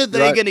 God, when are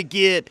they going to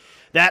get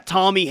that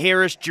Tommy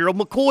Harris, Gerald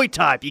McCoy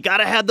type? You got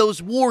to have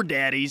those war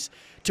daddies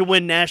to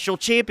win national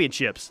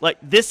championships. Like,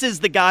 this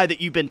is the guy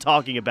that you've been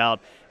talking about,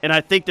 and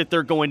I think that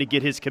they're going to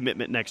get his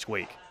commitment next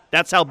week.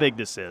 That's how big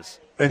this is.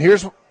 And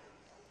here's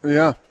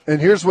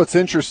what's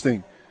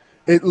interesting.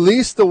 at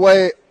least the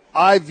way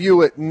I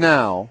view it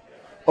now,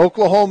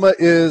 Oklahoma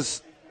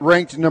is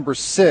ranked number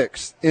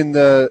 6 in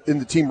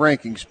the team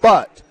rankings.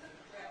 But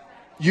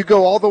you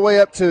go all the way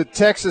up to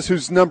Texas,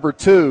 who's number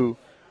 2.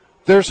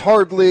 There's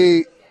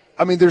only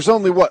a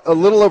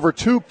little over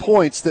 2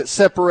 points that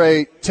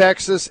separate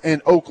Texas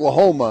and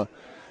Oklahoma,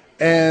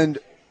 and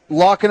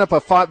locking up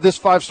this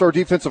 5-star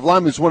defensive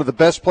lineman who's one of the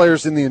best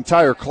players in the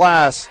entire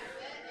class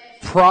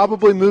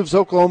probably moves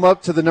Oklahoma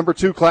up to the number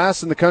 2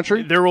 class in the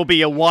country. There will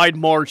be a wide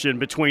margin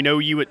between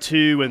OU at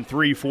 2 and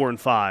 3, 4, and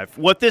 5.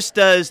 What this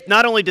does,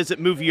 not only does it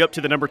move you up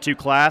to the number 2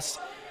 class,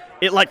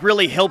 it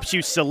really helps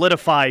you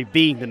solidify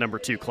being the number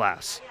 2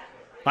 class.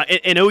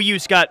 And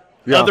OU's got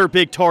other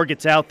big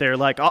targets out there.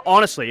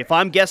 Honestly, if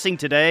I'm guessing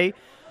today,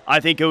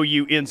 I think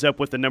OU ends up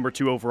with the number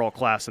 2 overall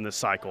class in this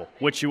cycle,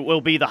 which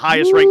will be the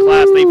highest ranked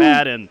class they've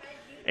had in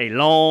a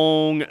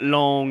long,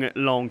 long,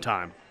 long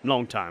time.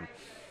 Long time.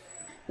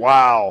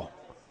 Wow.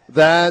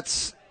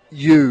 That's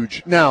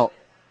huge. Now,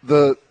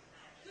 the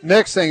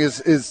next thing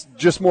is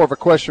just more of a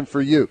question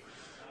for you.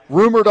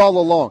 Rumored all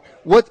along,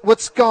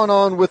 what's gone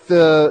on with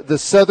the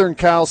Southern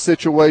Cal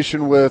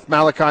situation with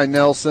Malachi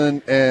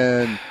Nelson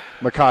and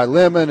Mekhi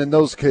Lemon and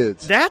those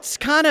kids? That's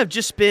kind of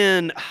just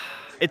been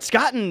 – it's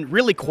gotten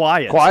really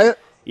quiet. Quiet?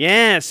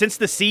 Yeah, since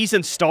the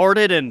season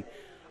started, and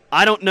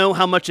I don't know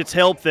how much it's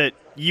helped that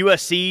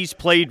USC's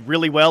played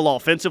really well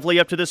offensively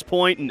up to this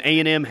point and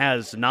A&M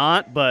has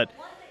not, but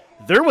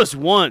there was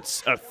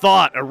once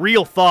a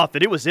real thought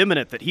that it was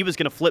imminent that he was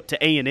going to flip to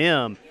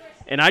A&M,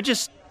 and I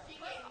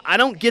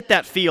don't get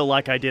that feel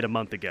like I did a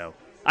month ago.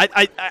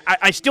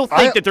 I still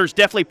think that there's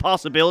definitely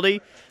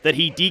possibility that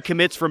he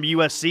decommits from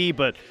USC,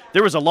 but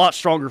there was a lot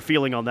stronger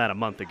feeling on that a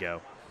month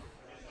ago.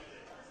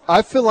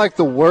 I feel like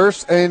the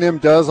worse A&M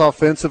does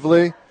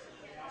offensively,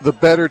 the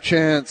better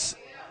chance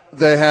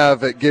they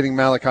have at getting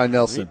Malachi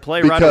Nelson. He'd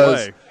play right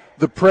away.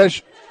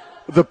 Because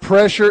the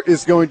pressure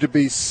is going to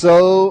be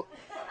so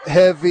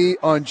heavy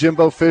on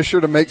Jimbo Fisher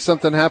to make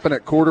something happen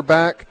at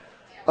quarterback.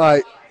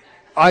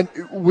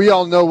 We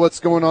all know what's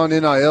going on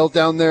NIL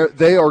down there.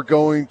 They are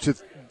going to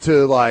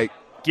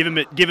give him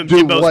do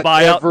Jimbo's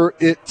whatever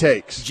buyout. It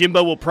takes.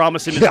 Jimbo will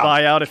promise him his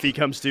buyout if he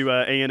comes to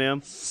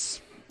A&M.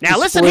 Now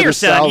listen split here, his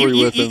son. salary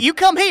with him. You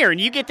come here and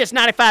you get this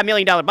 $95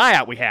 million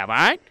buyout we have, all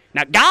right?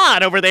 Now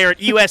God over there at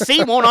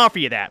USC won't offer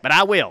you that, but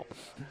I will.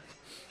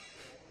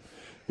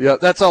 Yeah,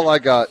 that's all I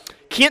got.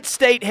 Kent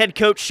State head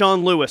coach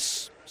Sean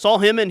Lewis. Saw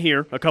him in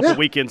here a couple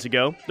weekends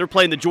ago. They're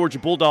playing the Georgia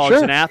Bulldogs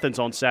in Athens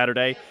on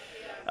Saturday.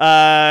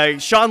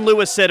 Sean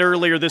Lewis said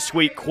earlier this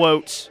week,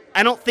 quote,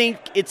 "I don't think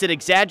it's an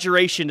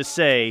exaggeration to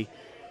say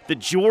that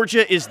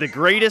Georgia is the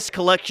greatest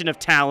collection of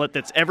talent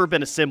that's ever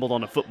been assembled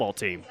on a football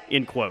team,"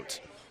 end quote.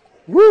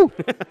 Woo!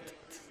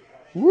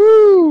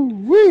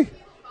 Woo-wee!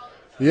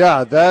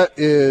 Yeah,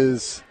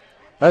 that's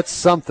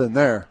something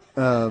there.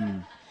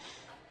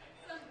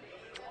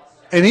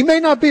 And he may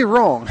not be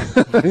wrong,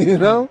 you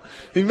know?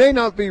 He may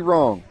not be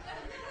wrong.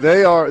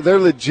 They're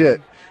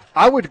legit.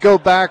 I would go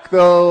back,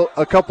 though,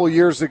 a couple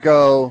years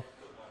ago,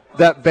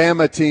 that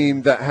Bama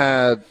team that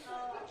had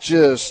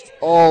just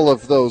all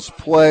of those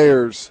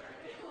players,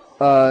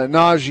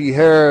 Najee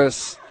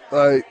Harris,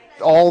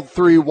 all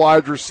 3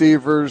 wide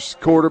receivers,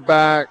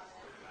 quarterback,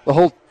 the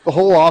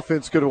whole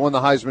offense could have won the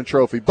Heisman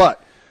Trophy.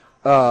 But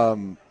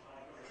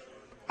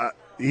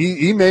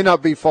he may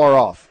not be far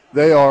off.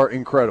 They are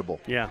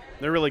incredible. Yeah,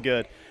 they're really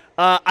good.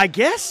 I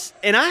guess,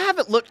 and I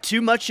haven't looked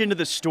too much into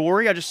the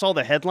story. I just saw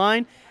the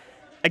headline.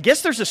 I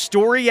guess there's a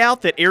story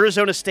out that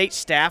Arizona State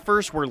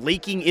staffers were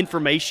leaking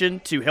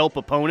information to help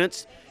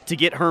opponents to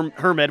get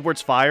Herm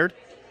Edwards fired.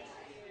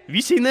 Have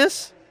you seen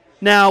this?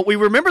 Now, we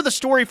remember the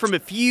story from a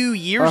few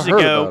years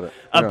ago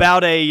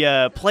about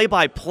a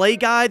play-by-play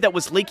guy that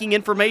was leaking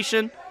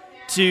information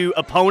to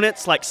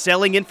opponents, like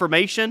selling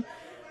information.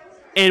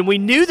 And we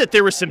knew that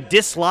there was some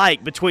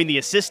dislike between the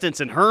assistants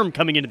and Herm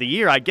coming into the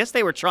year. I guess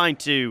they were trying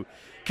to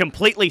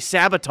completely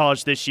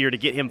sabotage this year to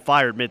get him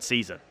fired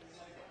mid-season.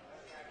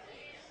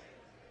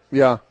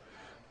 Yeah.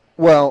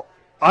 Well,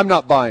 I'm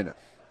not buying it.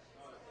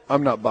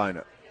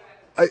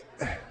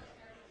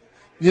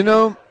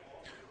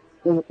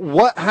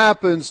 What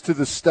happens to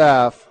the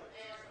staff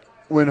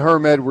when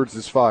Herm Edwards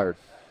is fired?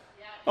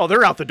 Oh,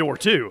 they're out the door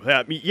too.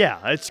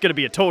 It's going to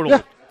be a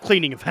total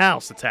cleaning of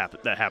house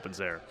that happens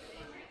there.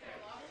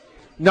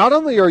 Not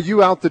only are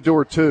you out the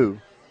door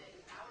too,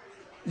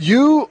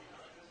 you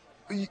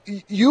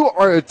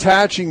are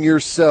attaching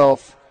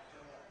yourself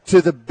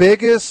to the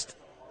biggest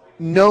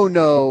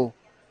no-no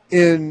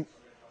in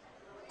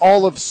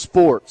all of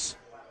sports,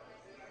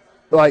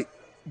 like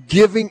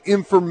giving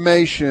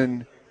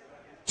information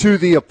to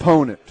the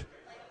opponent.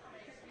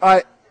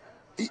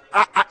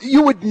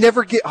 You would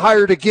never get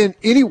hired again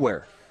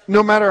anywhere,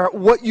 no matter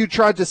what you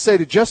tried to say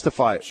to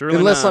justify it. Surely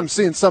unless not. I'm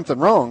seeing something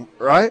wrong,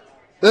 right?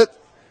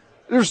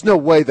 There's no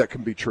way that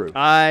can be true.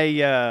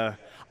 I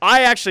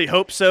actually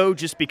hope so,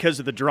 just because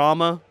of the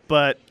drama.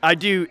 But I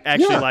do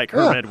actually like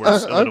Herm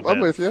Edwards a little bit.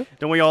 I'm with you.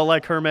 Don't we all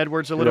like Herm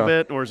Edwards a little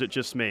bit, or is it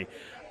just me?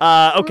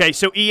 Okay,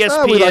 so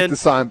ESPN. We like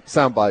the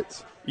sound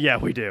bites. Yeah,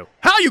 we do.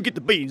 How you get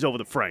the beans over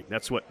the Frank?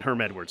 That's what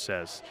Herm Edwards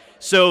says.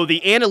 So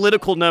the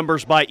analytical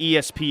numbers by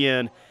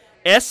ESPN,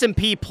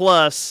 S&P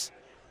Plus,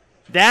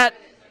 that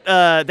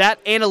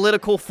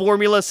analytical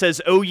formula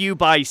says OU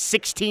by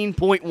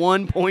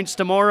 16.1 points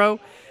tomorrow.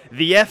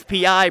 The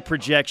FPI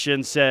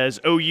projection says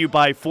OU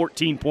by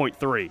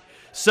 14.3.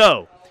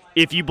 So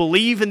if you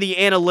believe in the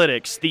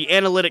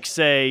analytics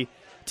say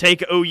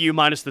take OU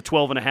minus the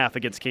 12.5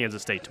 against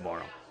Kansas State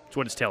tomorrow. That's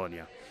what it's telling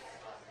you.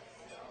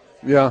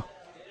 Yeah.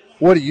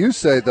 What do you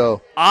say,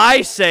 though?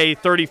 I say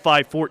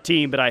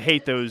 35-14, but I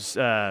hate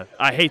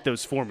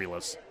those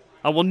formulas.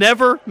 I will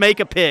never make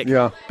a pick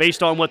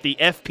based on what the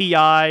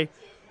FPI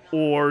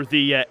or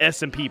the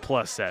S&P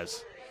Plus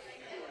says.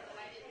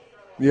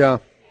 Yeah,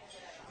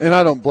 and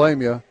I don't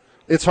blame you.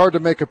 It's hard to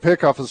make a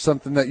pick off of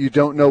something that you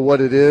don't know what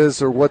it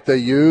is or what they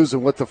use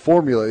and what the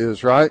formula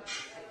is, right?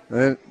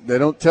 And they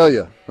don't tell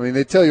you. I mean,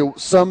 they tell you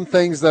some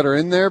things that are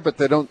in there, but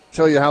they don't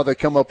tell you how they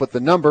come up with the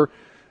number.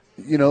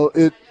 You know,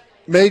 it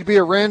may be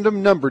a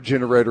random number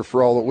generator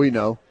for all that we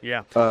know.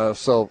 Yeah.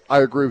 So I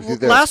agree with you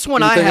there. Last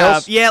one Anything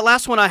else?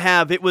 last one I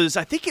have,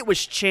 I think it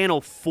was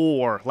Channel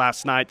 4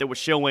 last night that was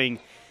showing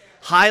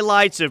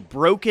highlights of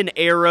Broken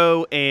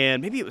Arrow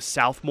and maybe it was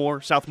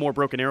Southmore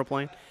Broken Arrow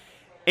playing.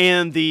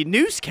 And the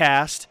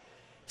newscast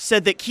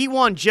said that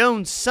Kewan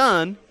Jones'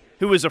 son,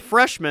 who is a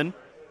freshman,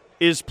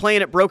 is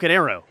playing at Broken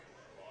Arrow.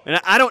 And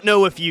I don't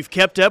know if you've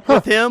kept up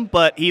with him,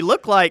 but he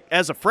looked like,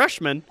 as a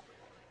freshman,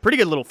 pretty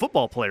good little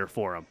football player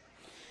for him.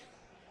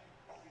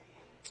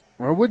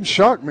 Well, it wouldn't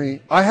shock me.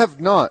 I have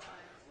not.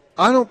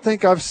 I don't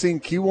think I've seen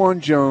Kewan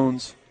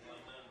Jones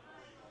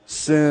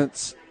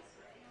since,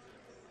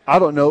 I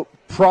don't know,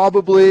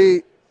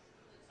 probably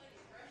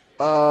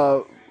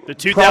the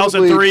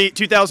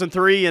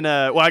 2003 and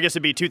I guess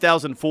it'd be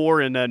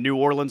 2004 in New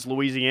Orleans,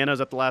 Louisiana. Is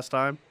that the last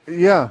time?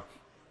 Yeah,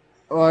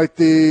 like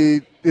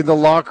in the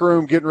locker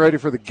room getting ready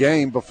for the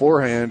game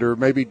beforehand, or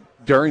maybe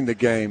during the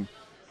game.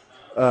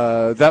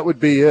 That would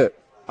be it.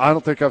 I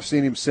don't think I've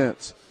seen him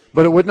since,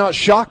 but it would not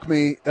shock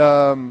me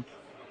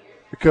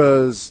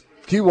because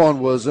Kewan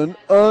was an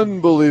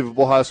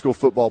unbelievable high school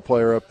football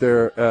player up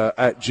there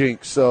at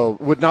Jinx, so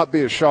would not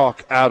be a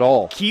shock at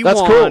all.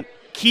 That's cool.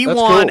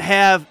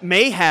 Kewan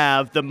may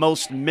have the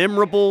most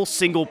memorable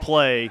single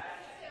play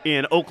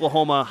in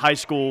Oklahoma high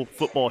school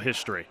football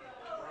history.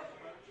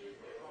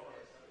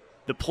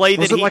 The play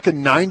was it like a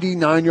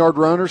 99-yard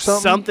run or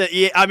something?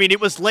 Yeah, I mean, it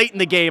was late in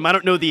the game. I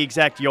don't know the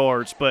exact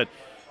yards, but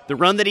the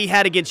run that he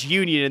had against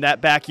Union in that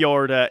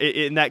backyard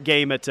in that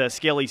game at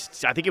Skelly,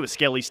 I think it was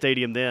Skelly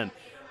Stadium then.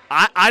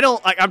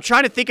 I'm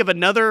trying to think of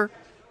another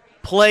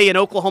play in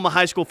Oklahoma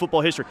high school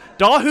football history.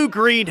 Dahu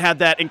Green had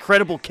that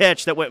incredible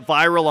catch that went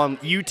viral on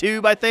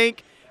YouTube, I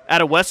think,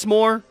 out of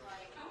Westmore.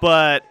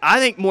 But I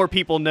think more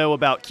people know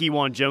about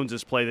Kewan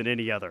Jones' play than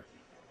any other.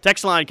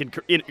 Text line can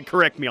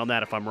correct me on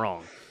that if I'm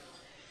wrong.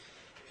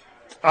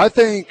 I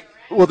think,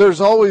 there's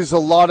always a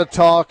lot of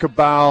talk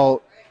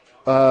about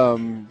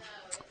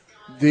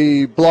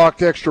the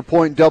blocked extra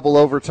point double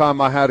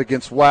overtime I had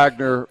against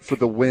Wagner for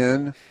the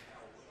win.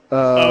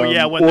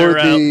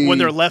 When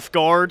their left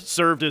guard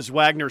served as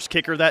Wagner's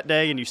kicker that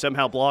day and you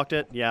somehow blocked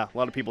it. Yeah, a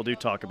lot of people do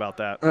talk about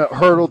that.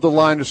 Hurdled the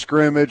line of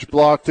scrimmage,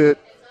 blocked it.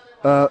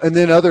 And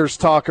then others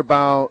talk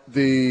about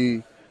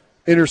the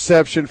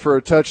interception for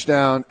a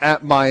touchdown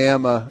at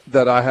Miami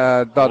that I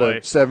had, about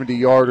a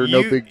 70-yarder,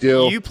 no big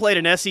deal. You played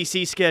an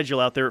SEC schedule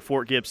out there at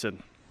Fort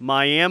Gibson.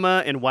 Miami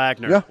and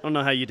Wagner. Yeah. I don't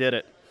know how you did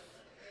it.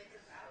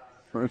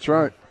 That's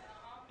right.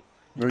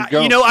 There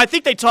you go. I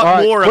think they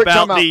talk more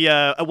about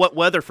what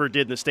Weatherford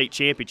did in the state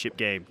championship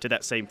game to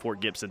that same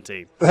Fort Gibson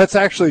team. That's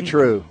actually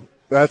true.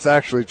 And,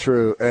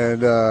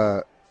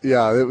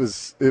 it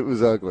was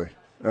ugly.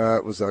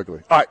 It was ugly.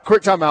 All right,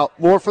 quick timeout.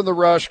 More from The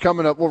Rush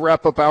coming up. We'll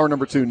wrap up hour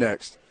number 2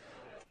 next.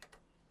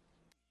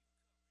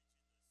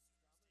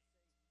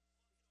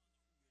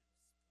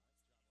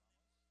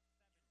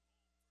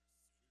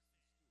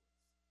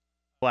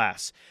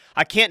 Class.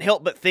 I can't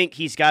help but think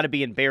he's got to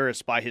be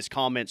embarrassed by his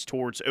comments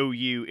towards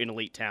OU and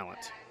elite talent.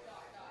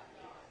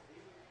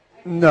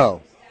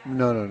 No.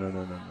 Not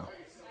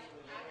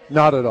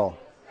at all.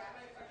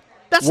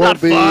 That's not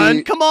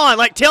fun. Come on.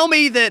 Tell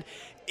me that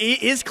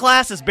his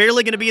class is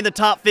barely going to be in the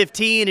top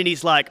 15, and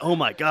he's like, oh,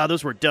 my God,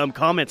 those were dumb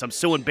comments. I'm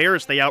so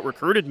embarrassed they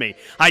out-recruited me.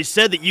 I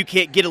said that you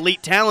can't get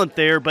elite talent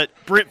there, but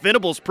Brent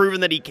Venables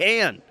proven that he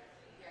can.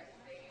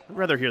 I'd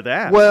rather hear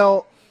that.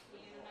 Well,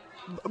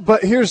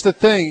 but here's the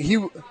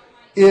thing.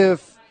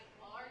 If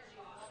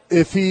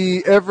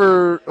he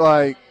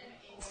ever,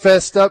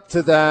 fessed up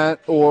to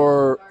that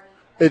or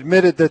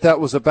admitted that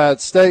was a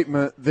bad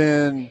statement,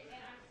 then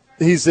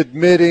he's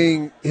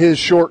admitting his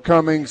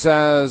shortcomings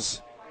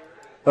as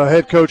a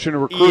head coach and a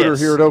recruiter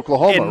here at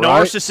Oklahoma, and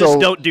right? Narcissists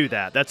don't do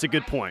that. That's a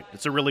good point.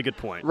 It's a really good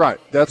point. Right.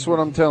 That's what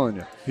I'm telling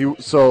you.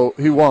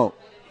 He won't.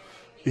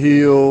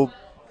 He'll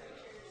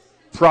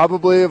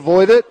probably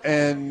avoid it,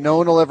 and no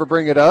one will ever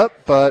bring it up.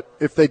 But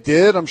if they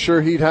did, I'm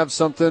sure he'd have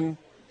something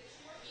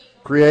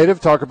creative,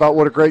 talk about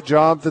what a great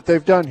job that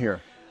they've done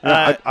here.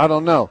 I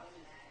don't know.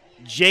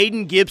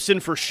 Jaden Gibson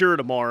for sure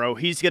tomorrow.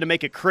 He's going to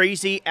make a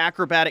crazy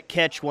acrobatic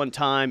catch one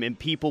time, and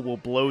people will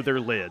blow their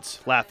lids.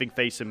 Laughing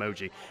face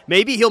emoji.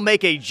 Maybe he'll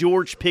make a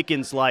George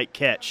Pickens-like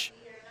catch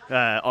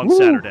on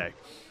Saturday.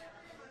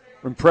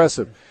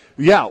 Impressive.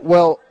 Yeah,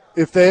 well,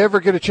 if they ever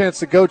get a chance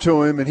to go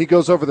to him and he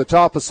goes over the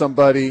top of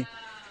somebody,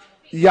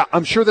 yeah,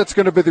 I'm sure that's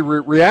going to be the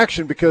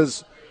reaction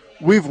because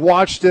we've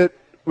watched it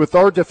with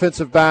our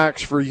defensive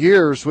backs for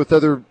years with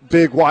other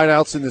big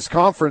wideouts in this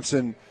conference,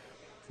 and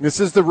this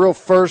is the real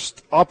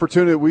first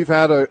opportunity we've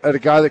had at a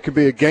guy that could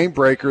be a game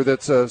breaker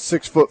that's a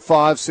 6'5",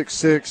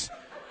 6'6"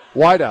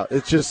 wideout.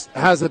 It just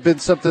hasn't been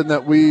something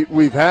that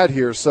we've had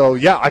here. So,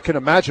 yeah, I can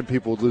imagine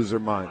people would lose their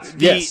minds.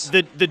 Yes.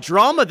 The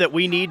drama that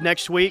we need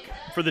next week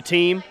for the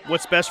team,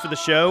 what's best for the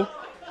show,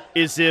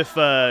 is if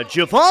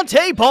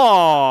Javonte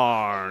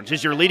Barnes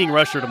is your leading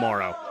rusher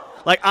tomorrow.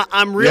 Like,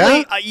 I'm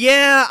really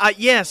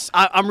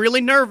I'm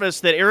really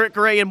nervous that Eric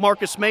Gray and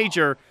Marcus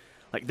Major,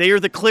 like, they are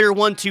the clear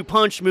 1-2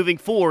 punch moving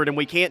forward, and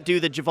we can't do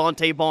the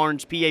Javonte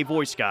Barnes PA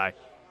voice guy.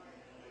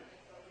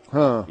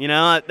 Huh. You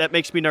know, that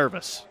makes me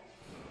nervous.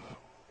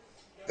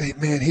 Hey,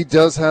 man, he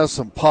does have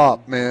some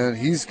pop, man.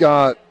 He's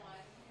got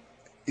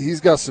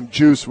some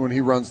juice when he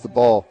runs the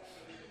ball.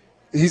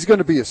 He's going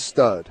to be a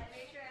stud.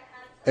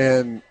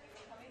 And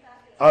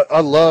I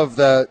love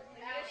that.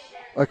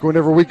 Like,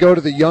 whenever we go to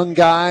the young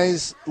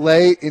guys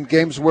late in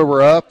games where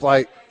we're up,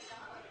 like,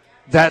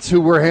 that's who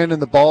we're handing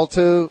the ball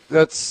to.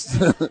 That's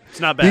it's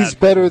not bad. He's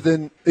better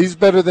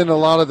than a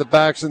lot of the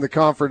backs in the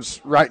conference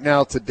right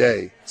now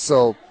today.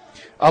 So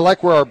I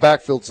like where our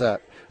backfield's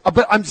at.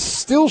 But I'm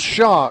still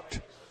shocked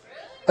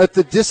at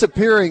the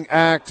disappearing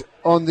act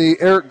on the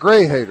Eric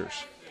Gray haters.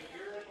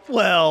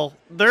 Well,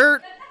 they're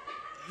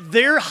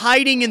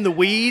hiding in the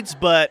weeds,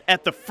 but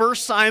at the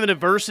first sign of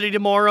adversity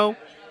tomorrow,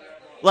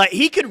 like,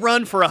 he could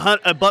run for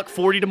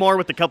 $140 tomorrow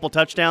with a couple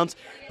touchdowns,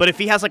 but if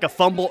he has like a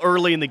fumble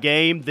early in the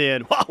game,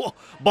 then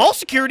ball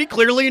security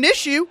clearly an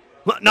issue.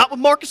 Not with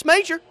Marcus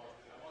Major.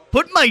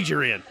 Put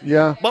Major in.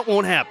 Yeah, but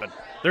won't happen.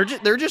 They're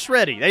just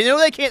ready. They know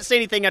they can't say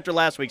anything after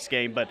last week's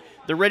game, but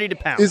they're ready to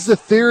pounce. Is the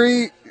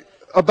theory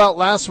about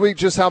last week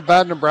just how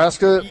bad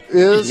Nebraska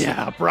is?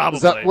 Yeah, probably.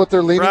 Is that what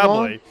they're leaning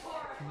on?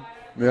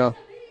 Yeah.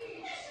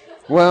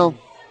 Well,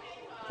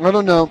 I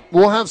don't know.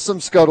 We'll have some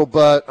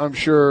scuttlebutt, I'm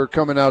sure,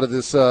 coming out of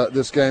this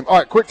game. All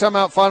right, quick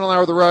timeout, final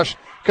hour of the rush,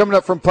 coming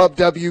up from Pub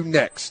W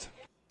next.